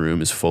same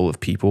room is full of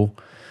people.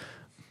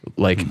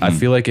 Like I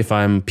feel like if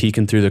I'm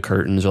peeking through the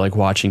curtains or like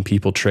watching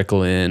people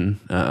trickle in,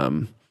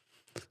 I'm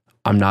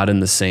not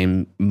in the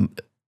same.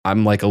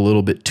 I'm like a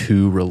little bit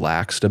too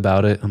relaxed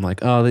about it. I'm like,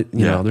 oh, you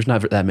know, there's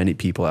not that many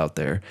people out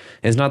there.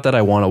 And it's not that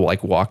I want to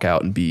like walk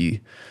out and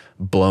be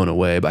blown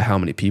away by how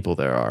many people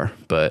there are,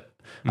 but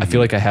I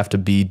feel like I have to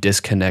be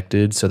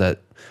disconnected so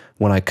that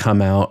when I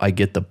come out, I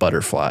get the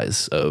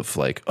butterflies of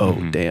like, oh,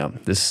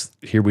 damn,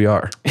 here we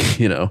are,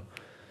 you know?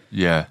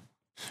 Yeah.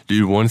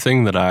 Dude, one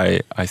thing that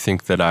I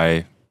think that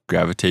I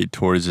gravitate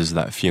towards is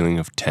that feeling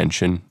of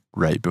tension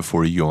right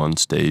before you go on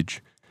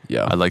stage.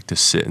 Yeah. I like to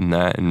sit in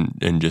that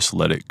and just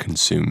let it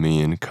consume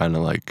me and kind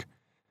of like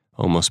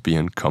almost be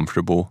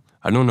uncomfortable.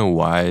 I don't know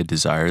why I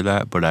desire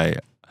that,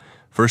 but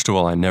first of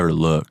all, I never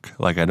look.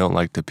 Like I don't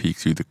like to peek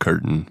through the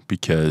curtain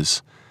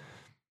because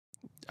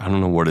I don't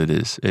know what it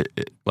is.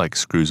 It like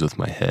screws with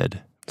my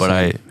head.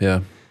 But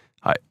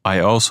I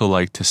also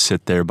like to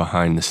sit there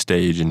behind the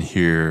stage and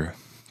hear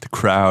the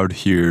crowd,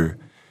 hear,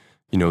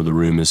 you know, the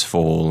room is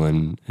full,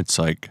 and it's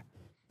like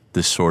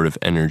this sort of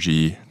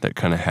energy that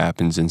kind of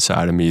happens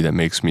inside of me that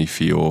makes me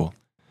feel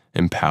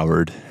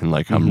empowered and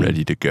like I'm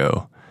ready to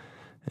go.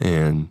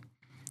 And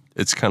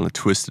it's kind of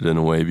twisted in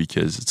a way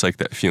because it's like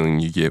that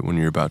feeling you get when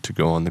you're about to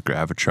go on the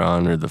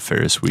Gravitron or the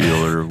Ferris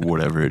wheel or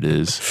whatever it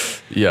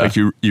is. Yeah. Like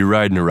you're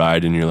riding a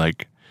ride and you're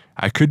like,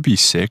 I could be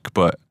sick,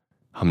 but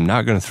I'm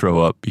not going to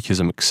throw up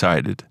because I'm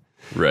excited.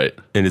 Right.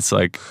 And it's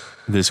like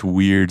this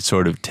weird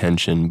sort of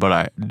tension, but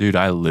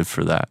I live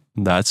for that.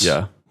 That's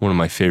one of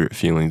my favorite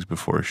feelings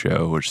before a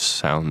show, which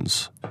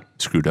sounds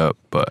screwed up,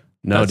 but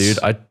no, dude,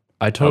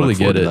 I totally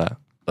get it.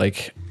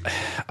 Like,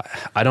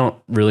 I don't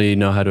really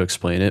know how to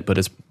explain it, but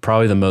it's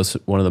probably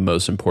one of the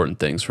most important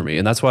things for me.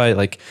 And that's why,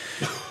 like,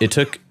 it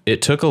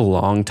took a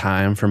long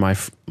time for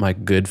my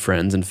good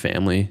friends and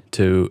family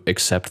to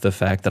accept the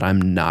fact that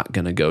I'm not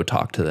going to go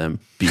talk to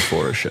them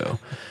before a show.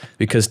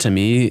 Because to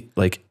me,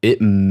 like, it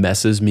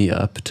messes me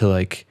up to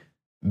like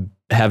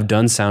have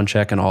done sound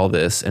check and all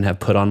this and have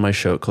put on my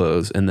show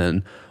clothes and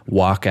then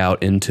walk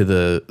out into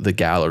the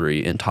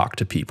gallery and talk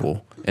to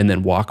people and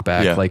then walk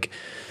back. Yeah. Like,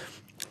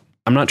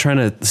 I'm not trying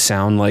to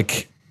sound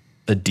like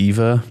a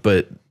diva,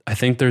 but I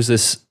think there's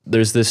this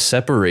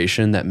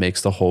separation that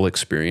makes the whole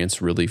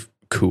experience really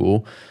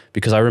cool,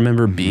 because I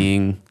remember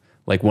being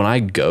like, when I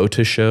go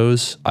to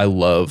shows, I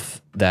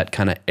love that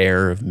kind of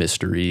air of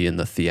mystery and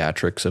the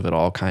theatrics of it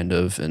all, kind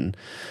of. And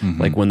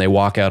like when they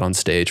walk out on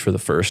stage for the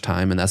first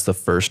time, and that's the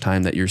first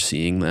time that you're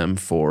seeing them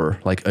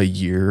for like a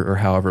year or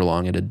however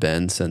long it had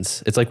been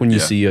since. It's like when you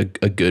see a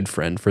good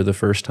friend for the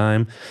first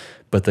time,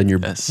 but then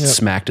you're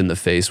smacked in the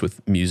face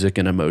with music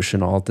and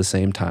emotion all at the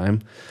same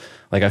time.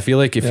 Like, I feel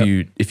like if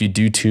you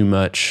do too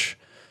much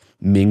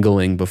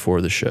mingling before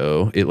the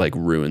show, it like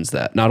ruins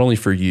that, not only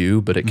for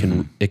you, but it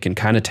can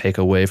kind of take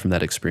away from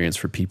that experience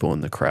for people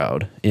in the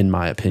crowd, in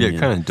my opinion. Yeah,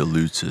 it kind of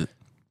dilutes it.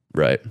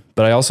 Right.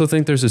 But I also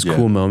think there's this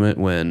cool moment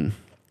when,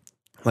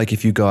 like,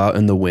 if you go out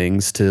in the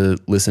wings to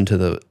listen to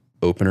the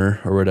opener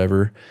or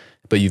whatever,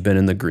 but you've been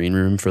in the green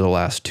room for the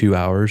last 2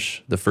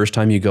 hours, the first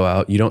time you go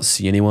out, you don't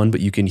see anyone,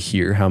 but you can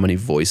hear how many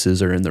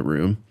voices are in the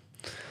room.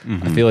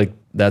 I feel like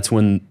that's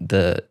when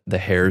the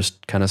hairs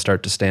kind of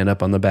start to stand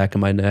up on the back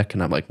of my neck,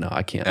 and I'm like, no,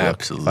 I can't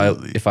Absolutely.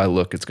 look. If I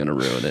look, it's going to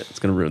ruin it. It's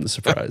going to ruin the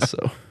surprise.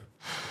 So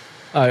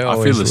I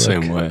feel the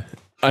same way.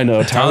 I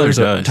know Tyler's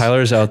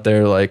out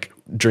there like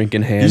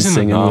drinking hands,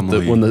 singing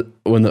when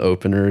the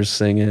opener is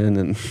singing,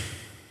 and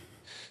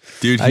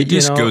dude, he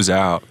just goes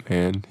out,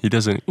 man.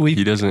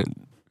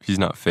 He's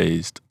not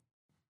phased.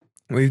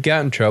 We've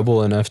gotten in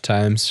trouble enough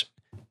times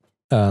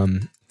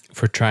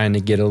for trying to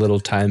get a little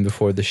time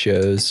before the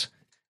shows.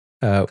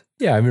 I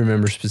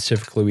remember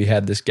specifically we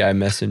had this guy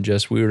message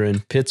us. We were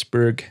in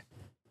Pittsburgh,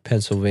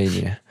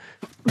 Pennsylvania,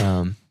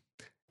 and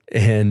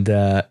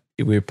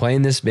we were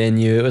playing this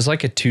venue. It was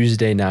like a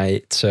Tuesday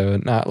night,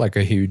 so not like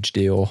a huge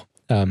deal.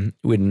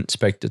 We didn't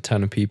expect a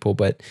ton of people,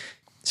 but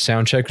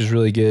sound check was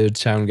really good.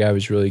 Sound guy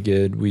was really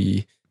good.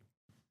 We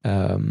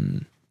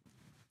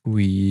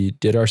we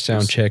did our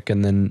sound check,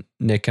 and then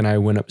Nick and I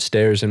went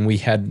upstairs, and we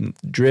had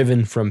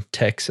driven from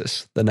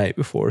Texas the night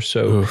before.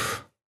 So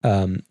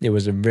it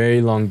was a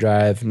very long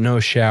drive, no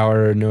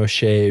shower, no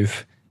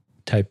shave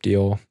type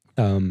deal.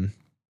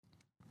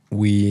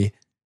 We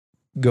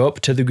go up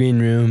to the green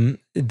room.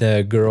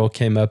 The girl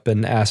came up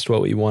and asked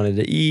what we wanted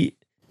to eat.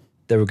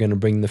 They were going to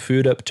bring the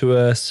food up to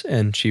us,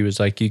 and she was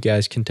like, you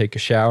guys can take a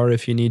shower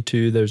if you need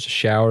to. There's a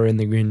shower in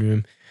the green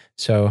room.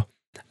 So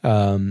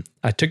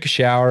I took a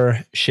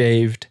shower,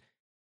 shaved.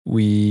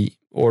 We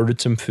ordered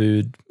some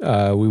food.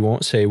 We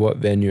won't say what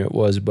venue it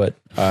was, but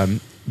I'm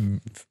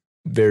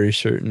very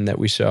certain that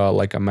we saw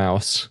like a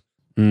mouse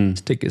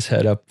stick his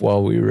head up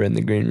while we were in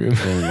the green room.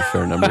 A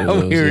fair number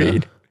of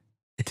those,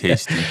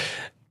 Tasty.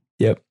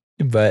 Yep.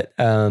 But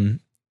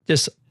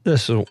just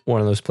this is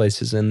one of those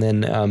places. And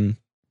then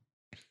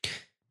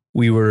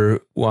we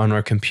were on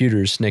our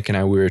computers, Nick and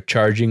I, we were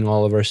charging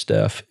all of our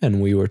stuff,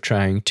 and we were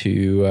trying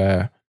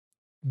to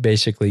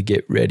basically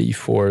get ready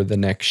for the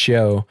next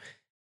show.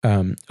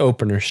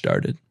 Opener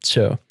started.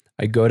 So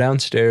I go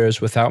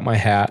downstairs without my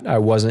hat. I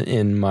wasn't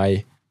in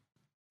my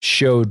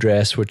show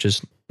dress, which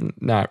is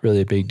not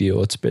really a big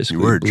deal. It's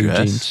basically blue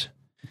jeans.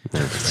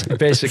 It's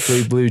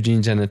basically blue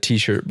jeans and a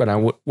t-shirt. But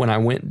when I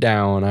went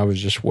down, I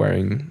was just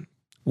wearing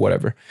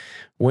whatever.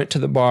 Went to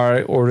the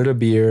bar, ordered a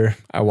beer.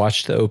 I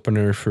watched the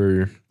opener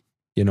for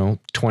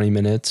 20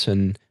 minutes,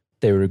 and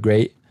they were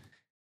great.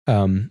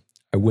 I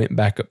went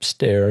back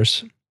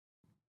upstairs,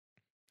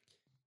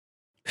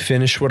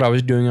 finished what I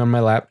was doing on my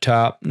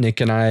laptop.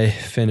 Nick and I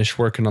finished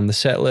working on the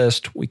set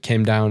list. We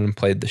came down and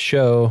played the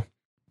show.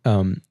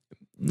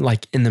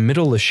 Like in the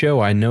middle of the show,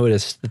 I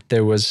noticed that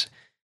there was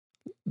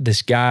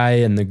this guy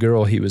and the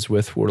girl he was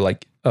with were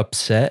like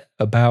upset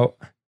about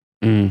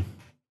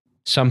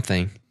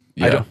something.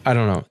 Yeah. I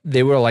don't know.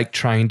 They were like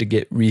trying to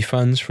get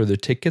refunds for their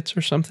tickets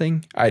or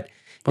something.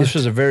 This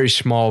was a very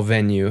small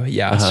venue.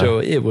 Yeah. Uh-huh. So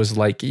it was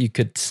like you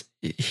could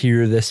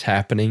hear this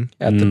happening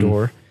at the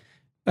door.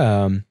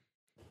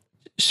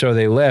 So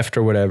they left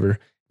or whatever.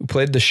 We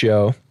played the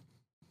show,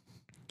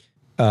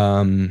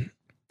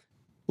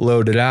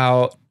 loaded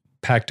out,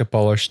 packed up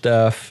all our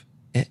stuff,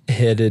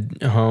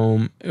 headed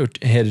home,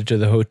 headed to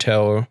the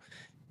hotel.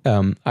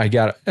 I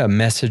got a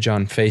message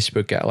on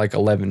Facebook at like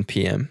 11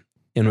 p.m.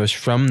 and it was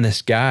from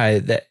this guy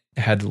that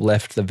had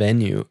left the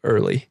venue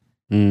early.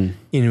 And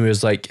he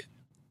was like,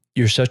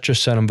 you're such a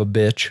son of a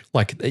bitch.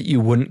 Like that you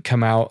wouldn't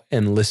come out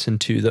and listen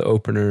to the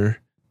opener.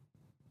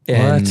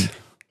 And,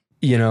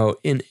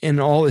 and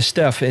all this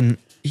stuff. And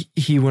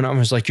he went on and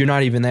was like, you're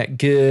not even that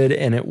good.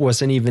 And it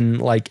wasn't even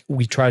like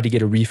we tried to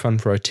get a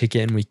refund for our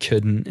ticket and we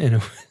couldn't. And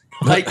it was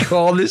like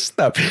all this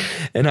stuff.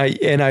 And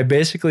I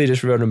basically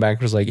just wrote him back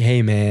and was like,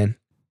 hey man,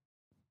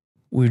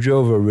 we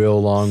drove a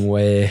real long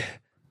way.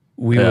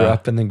 We were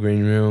up in the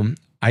green room.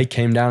 I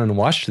came down and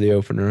watched the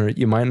opener.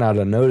 You might not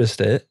have noticed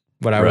it,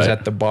 but I was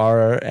at the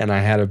bar and I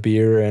had a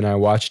beer and I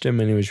watched him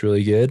and he was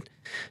really good.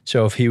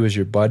 So if he was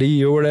your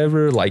buddy or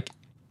whatever, like,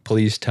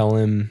 please tell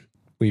him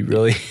we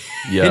really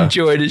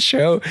enjoyed his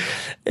show.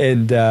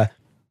 And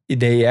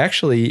they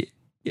actually,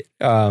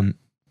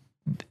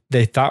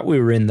 they thought we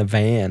were in the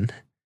van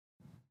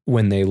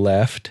when they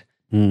left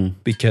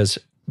because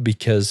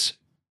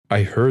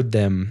I heard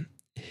them.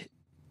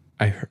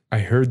 I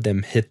heard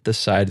them hit the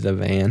side of the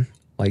van,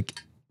 like,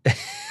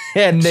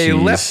 and they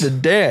left the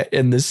dent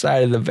in the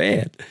side of the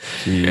van.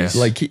 Jeez.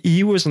 Like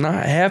he was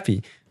not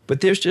happy.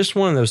 But there's just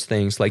one of those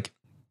things. Like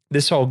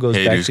this all goes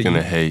back to haters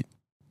gonna hate.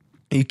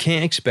 You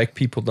can't expect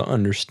people to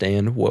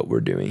understand what we're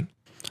doing.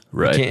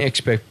 Right. You can't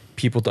expect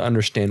people to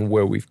understand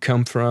where we've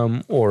come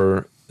from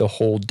or the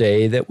whole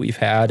day that we've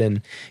had.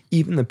 And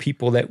even the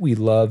people that we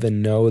love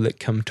and know that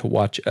come to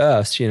watch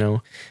us, a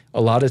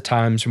lot of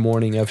times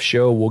morning of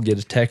show, we'll get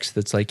a text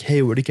that's like,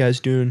 hey, what are you guys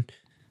doing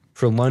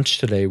for lunch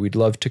today? We'd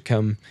love to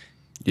come.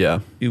 Yeah.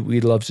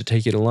 We'd love to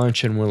take you to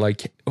lunch. And we're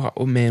like,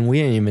 oh man, we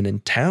ain't even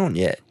in town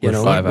yet. We're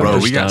 5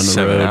 hours we got down the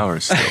 7 road.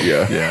 hours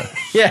still.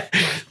 Yeah.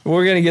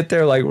 We're going to get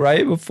there like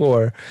right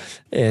before.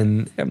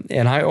 And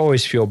I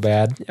always feel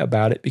bad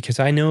about it because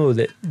I know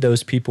that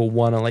those people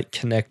want to like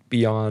connect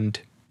beyond.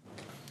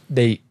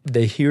 They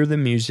hear the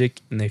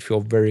music and they feel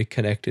very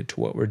connected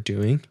to what we're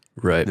doing.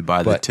 Right. They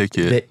buy the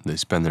ticket, they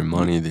spend their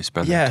money, they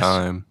spend their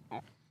time.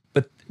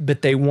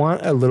 But they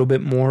want a little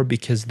bit more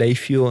because they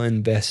feel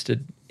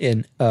invested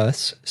in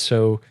us.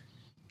 So,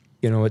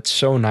 it's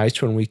so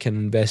nice when we can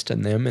invest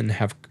in them and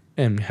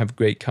have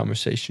great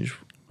conversations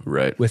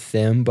with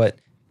them, but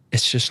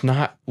it's just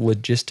not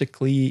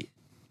logistically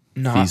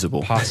not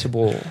feasible,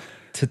 possible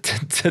to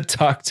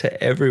talk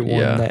to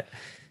everyone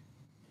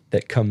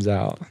that comes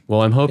out.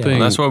 Well, I'm hoping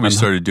that's why we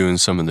started doing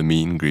some of the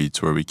meet and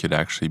greets where we could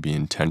actually be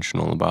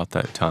intentional about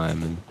that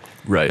time. And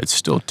it's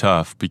still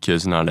tough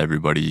because not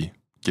everybody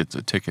gets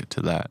a ticket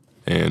to that.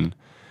 And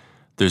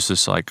there's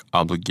this like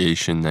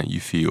obligation that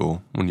you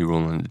feel when you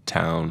roll into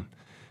town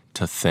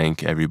to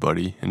thank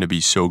everybody and to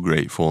be so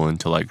grateful and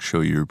to like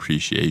show your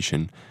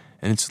appreciation.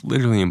 And it's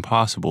literally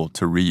impossible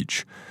to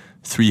reach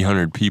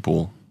 300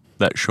 people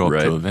that show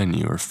up to a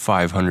venue or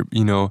 500,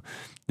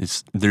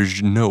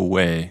 there's no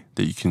way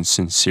that you can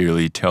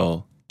sincerely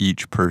tell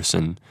each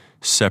person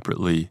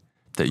separately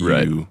that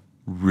you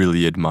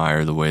really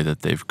admire the way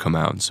that they've come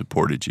out and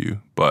supported you.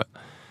 But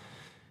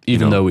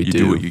even though we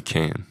do what you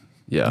can.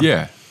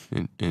 Yeah.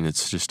 And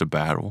it's just a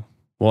battle.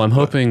 Well, I'm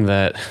hoping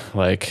that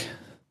like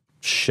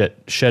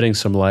shedding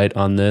some light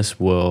on this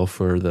will,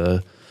 for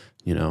the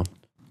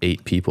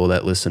 8 people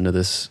that listen to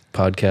this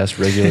podcast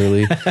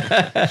regularly.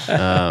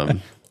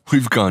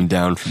 We've gone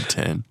down from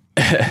 10.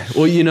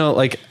 Well,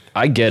 like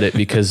I get it,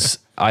 because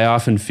I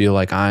often feel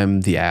like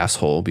I'm the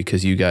asshole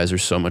because you guys are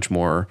so much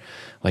more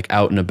like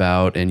out and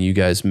about, and you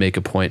guys make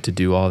a point to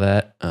do all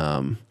that.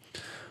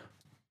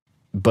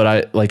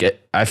 But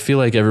I feel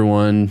like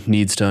everyone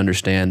needs to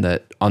understand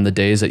that on the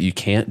days that you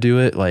can't do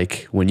it,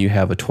 like when you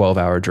have a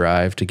 12-hour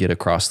drive to get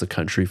across the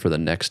country for the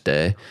next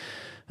day,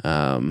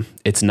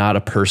 it's not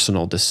a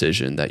personal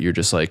decision that you're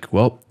just like,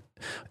 well,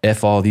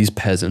 F all these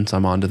peasants,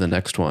 I'm on to the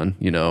next one.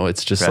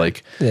 It's just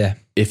like,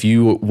 if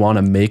you want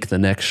to make the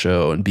next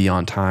show and be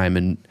on time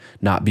and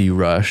not be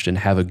rushed and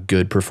have a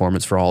good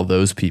performance for all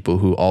those people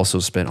who also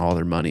spent all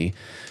their money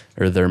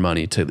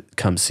to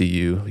come see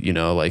you,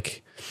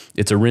 like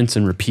it's a rinse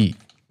and repeat.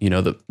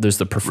 There's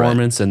the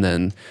performance, and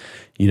then,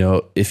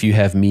 if you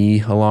have me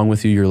along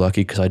with you, you're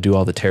lucky because I do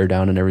all the tear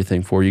down and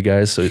everything for you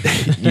guys. So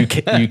you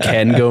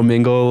can go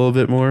mingle a little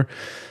bit more.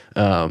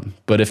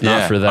 But if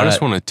not for that, I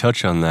just want to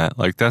touch on that.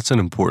 Like, that's an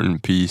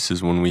important piece,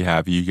 is when we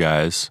have you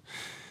guys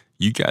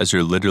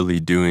are literally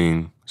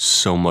doing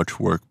so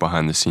much work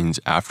behind the scenes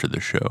after the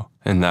show.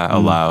 And that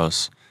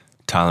allows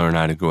Tyler and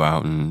I to go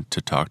out and to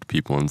talk to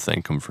people and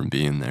thank them for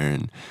being there.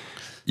 And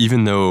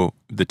even though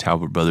the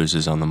Talbot Brothers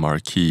is on the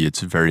marquee,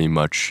 it's very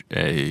much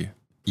a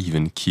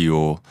even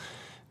keel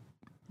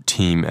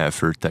team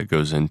effort that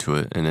goes into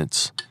it. And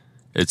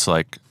it's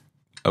like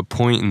a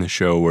point in the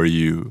show where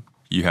you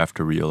have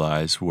to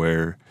realize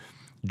where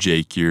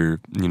Jake, you're,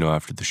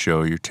 after the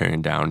show, you're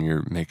tearing down,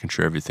 you're making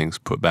sure everything's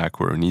put back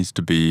where it needs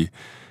to be.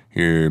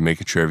 You're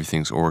making sure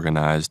everything's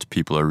organized,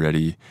 people are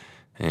ready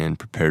and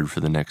prepared for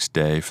the next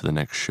day, for the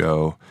next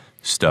show.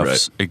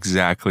 Stuff's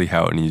exactly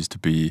how it needs to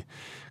be.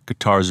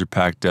 Guitars are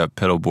packed up,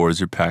 pedal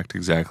boards are packed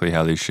exactly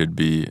how they should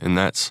be. And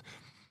that's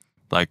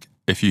like,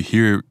 if you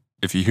hear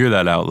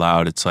that out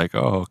loud, it's like,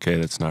 oh, okay,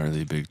 that's not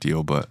really a big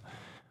deal. But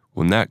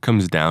when that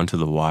comes down to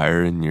the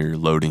wire and you're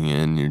loading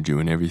in, you're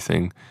doing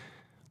everything,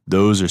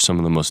 those are some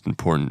of the most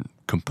important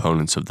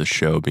components of the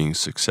show being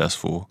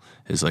successful,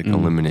 is like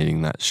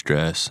eliminating that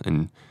stress.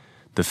 And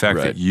the fact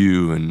that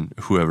you and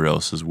whoever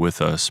else is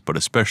with us, but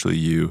especially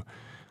you,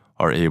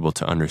 are able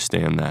to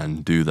understand that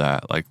and do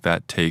that, like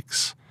that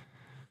takes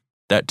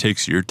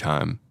your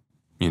time,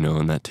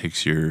 and that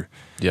takes your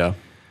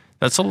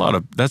That's a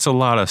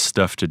lot of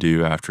stuff to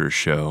do after a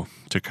show,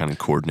 to kind of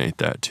coordinate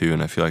that too.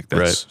 And I feel like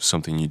that's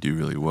something you do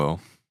really well.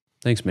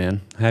 Thanks,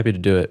 man. Happy to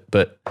do it.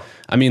 But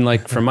I mean,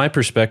 like, from my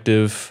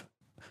perspective,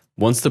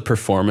 once the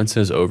performance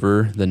is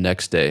over, the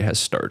next day has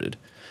started.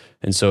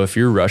 And so if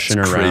you're rushing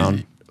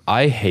around,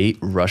 I hate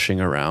rushing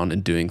around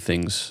and doing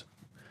things.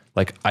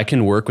 Like, I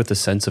can work with a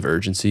sense of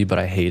urgency, but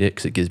I hate it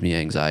because it gives me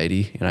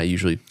anxiety, and I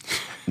usually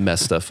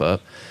mess stuff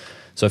up.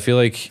 So I feel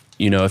like,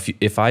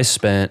 if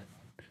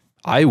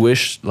I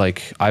wish,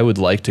 like, I would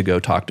like to go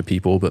talk to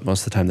people, but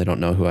most of the time they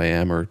don't know who I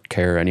am or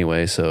care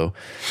anyway. So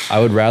I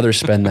would rather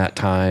spend that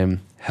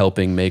time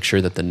helping make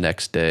sure that the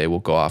next day will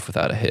go off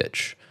without a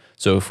hitch.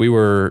 So if we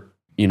were,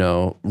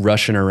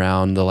 rushing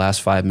around the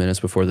last 5 minutes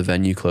before the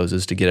venue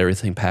closes to get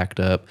everything packed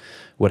up,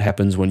 what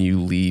happens when you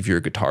leave your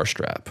guitar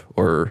strap,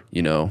 or,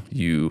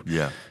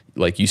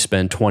 you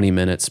spend 20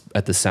 minutes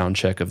at the sound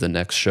check of the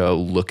next show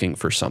looking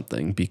for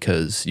something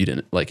because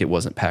it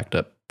wasn't packed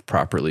up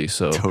properly.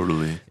 So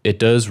totally, it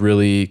does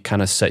really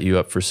kind of set you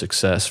up for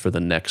success for the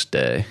next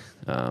day,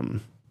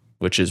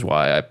 which is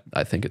why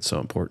I think it's so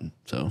important.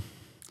 So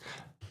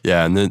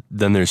yeah, and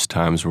then there's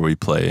times where we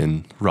play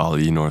in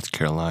Raleigh, North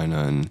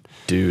Carolina, and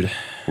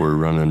we're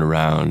running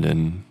around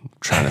and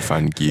trying to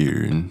find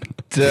gear, and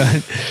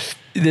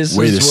this is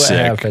what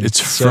happened.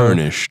 It's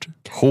furnished.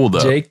 Hold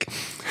up. Jake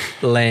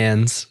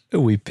lands.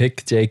 We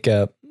pick Jake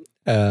up.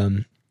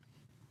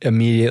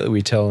 Immediately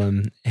we tell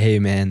him, "Hey,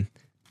 man,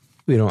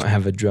 we don't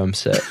have a drum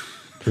set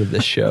for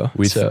this show."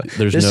 There's no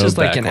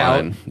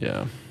backline.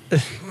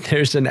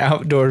 There's an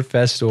outdoor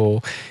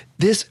festival.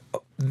 This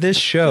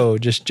show,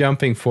 just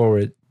jumping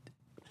forward,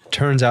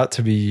 turns out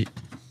to be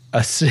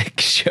a sick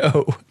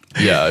show.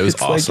 Yeah, it was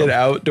it's awesome. It's like an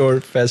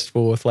outdoor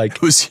festival with like...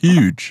 It was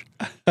huge.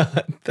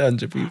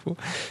 Tons of people.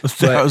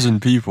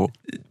 1,000 people.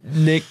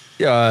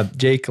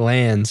 Jake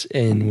lands,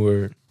 and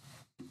we're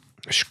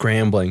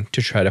scrambling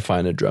to try to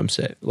find a drum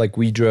set. Like,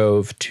 we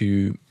drove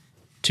to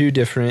 2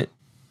 different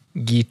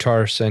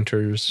guitar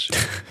centers,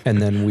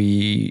 and then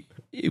we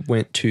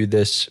went to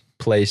this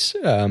place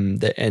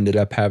that ended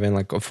up having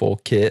like a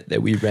full kit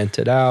that we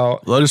rented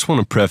out. Well, I just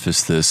want to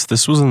preface this.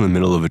 This was in the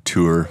middle of a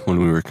tour when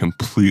we were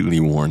completely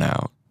worn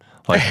out.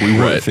 Like, we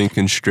weren't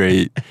thinking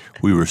straight.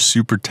 We were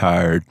super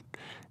tired,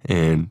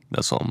 and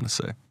that's all I'm going to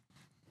say.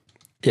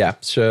 Yeah.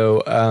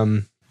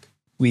 So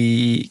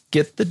we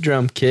get the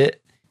drum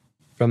kit,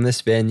 from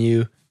this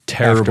venue.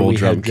 Terrible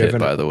drum kit,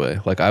 by the way.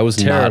 Like I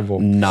was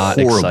not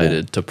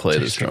excited to play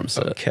this drum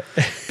set. Okay.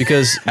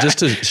 Because just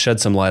to shed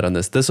some light on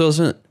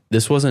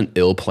this wasn't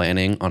ill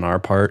planning on our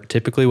part.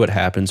 Typically what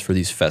happens for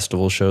these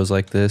festival shows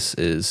like this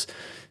is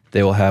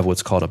they will have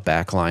what's called a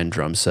backline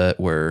drum set,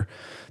 where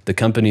the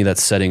company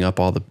that's setting up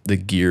all the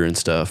gear and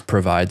stuff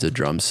provides a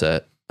drum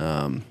set,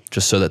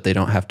 just so that they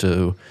don't have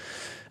to,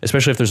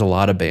 especially if there's a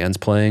lot of bands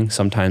playing.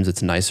 Sometimes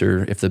it's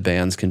nicer if the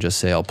bands can just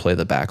say, I'll play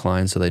the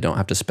backline, so they don't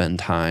have to spend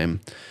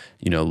time,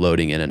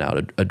 loading in and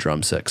out a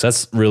drum set. 'Cause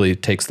that's really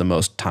takes the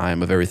most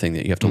time of everything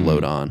that you have to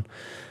load on.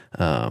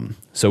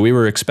 So we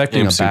were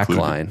expecting a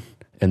backline,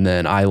 and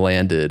then I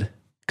landed,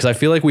 because I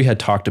feel like we had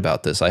talked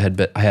about this. I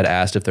had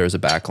asked if there was a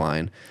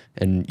backline,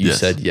 and you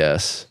said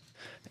yes.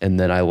 And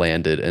then I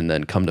landed, and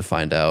then come to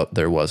find out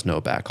there was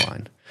no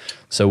backline.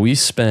 So we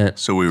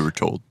were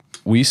told.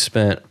 We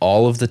spent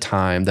all of the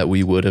time that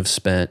we would have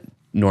spent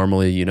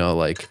normally,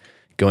 like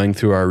going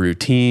through our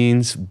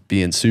routines,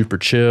 being super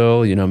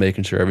chill,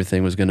 making sure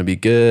everything was going to be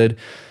good,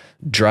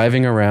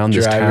 driving around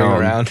this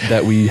town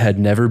that we had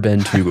never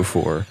been to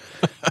before,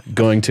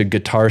 going to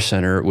Guitar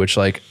Center, which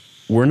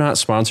we're not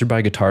sponsored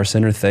by Guitar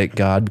Center, thank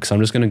God, because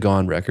I'm just going to go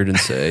on record and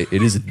say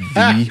it is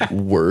the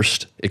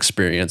worst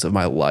experience of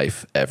my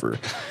life ever.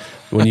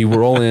 When you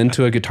roll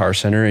into a Guitar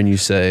Center and you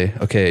say,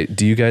 okay,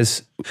 do you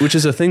guys, which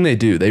is a thing they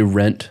do, they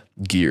rent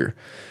gear.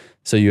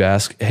 So you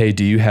ask, hey,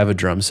 do you have a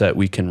drum set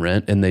we can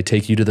rent? And they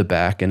take you to the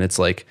back, and it's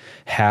like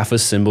half a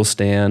cymbal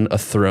stand, a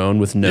throne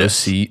with no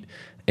seat,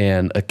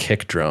 and a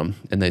kick drum.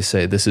 And they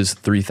say, this is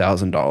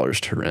 $3,000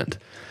 to rent.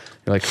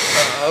 You're like,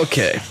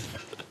 okay.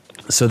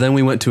 So then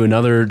we went to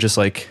another just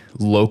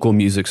local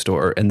music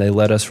store, and they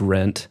let us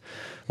rent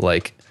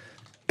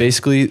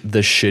basically the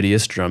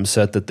shittiest drum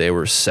set that they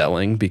were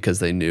selling, because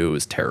they knew it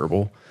was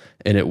terrible.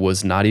 And it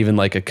was not even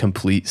a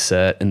complete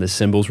set, and the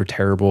cymbals were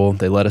terrible.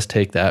 They let us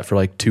take that for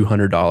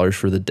 $200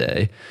 for the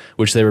day,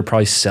 which they were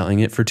probably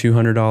selling it for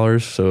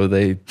 $200. So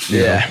they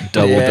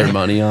doubled their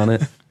money on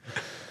it.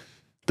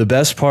 The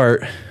best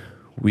part,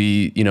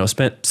 we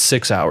spent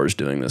 6 hours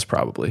doing this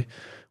probably.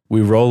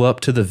 We roll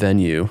up to the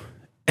venue,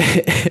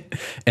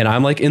 and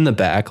I'm in the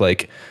back,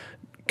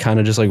 kind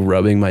of just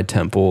rubbing my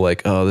temple,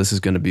 oh, this is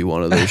going to be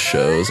one of those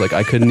shows.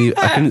 I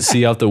couldn't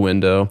see out the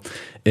window,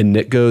 and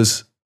Nick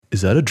goes,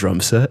 is that a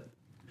drum set?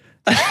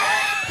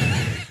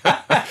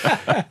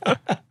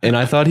 And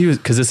I thought he was,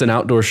 because it's an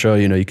outdoor show,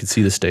 you can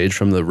see the stage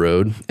from the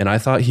road, and I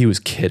thought he was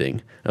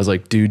kidding. I was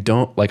like, dude,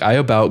 don't, I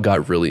about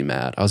got really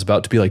mad. I was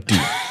about to be like, dude,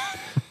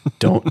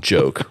 don't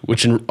joke,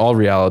 which in all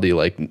reality,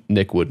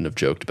 Nick wouldn't have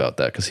joked about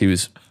that, because he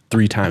was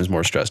 3 times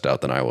more stressed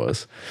out than I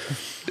was.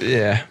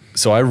 Yeah.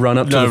 So I run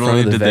up to the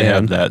front of the van. They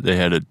have that, they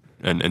had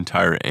an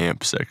entire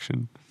amp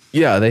section.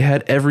 Yeah, they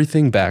had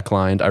everything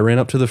backlined. I ran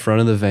up to the front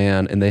of the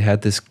van, and they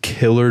had this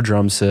killer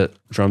drum set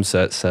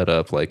set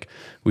up.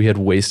 We had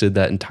wasted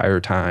that entire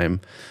time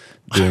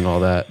doing all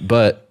that.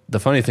 But the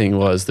funny thing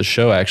was, the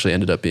show actually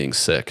ended up being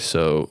sick.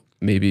 So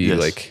maybe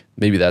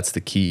maybe that's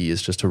the key,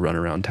 is just to run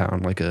around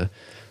town like a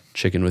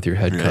chicken with your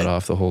head cut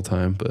off the whole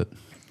time. But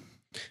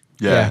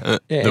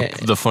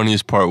the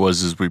funniest part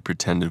was we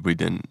pretended we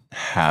didn't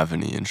have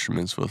any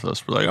instruments with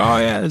us. We're like, oh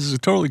yeah, this is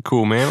totally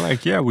cool, man.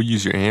 We'll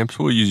use your amps,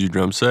 we'll use your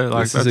drum set.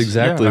 This is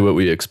exactly what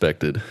we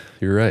expected.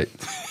 You're right.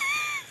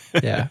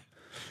 Yeah.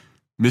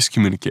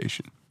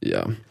 Miscommunication.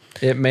 Yeah.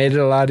 It made it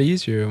a lot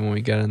easier when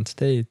we got on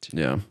stage.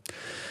 Yeah.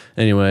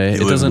 Anyway,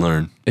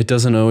 it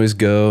doesn't always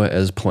go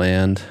as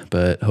planned,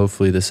 but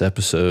hopefully this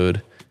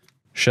episode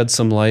sheds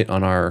some light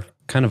on our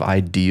kind of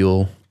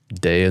ideal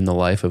day in the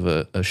life of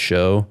a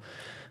show.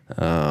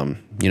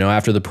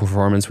 After the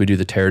performance, we do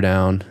the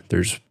teardown.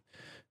 There's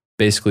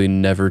basically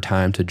never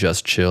time to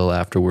just chill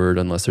afterward,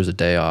 unless there's a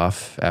day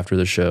off after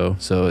the show.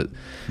 So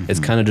it's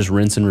kind of just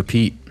rinse and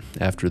repeat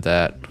after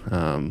that.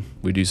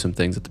 We do some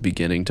things at the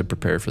beginning to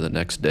prepare for the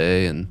next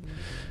day, and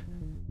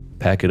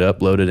pack it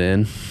up, load it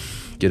in,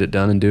 get it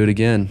done, and do it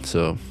again.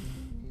 So,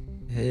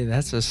 hey,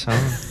 that's a song.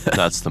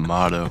 That's the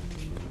motto.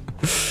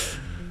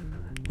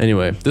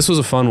 Anyway, this was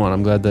a fun one.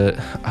 I'm glad that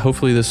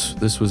hopefully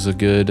this was a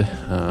good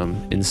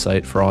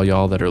insight for all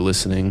y'all that are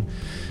listening.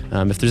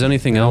 If there's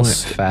anything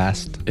else,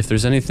 if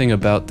there's anything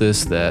about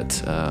this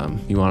that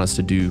you want us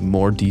to do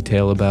more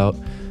detail about,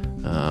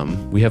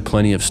 we have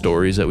plenty of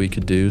stories that we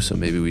could do. So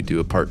maybe we do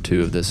a part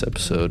 2 of this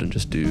episode and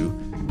just do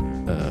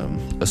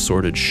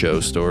assorted show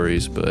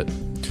stories. But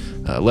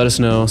let us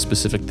know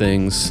specific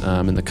things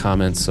in the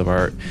comments of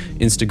our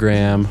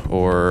Instagram,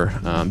 or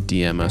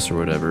DM us or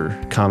whatever.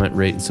 Comment,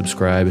 rate, and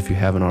subscribe if you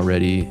haven't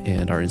already.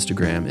 And our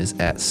Instagram is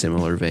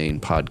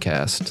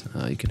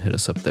 @SimilarVeinPodcast. You can hit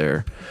us up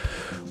there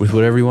with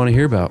whatever you want to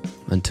hear about.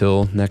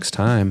 Until next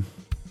time,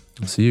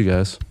 I'll see you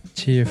guys.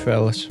 See you,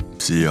 fellas.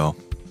 See y'all.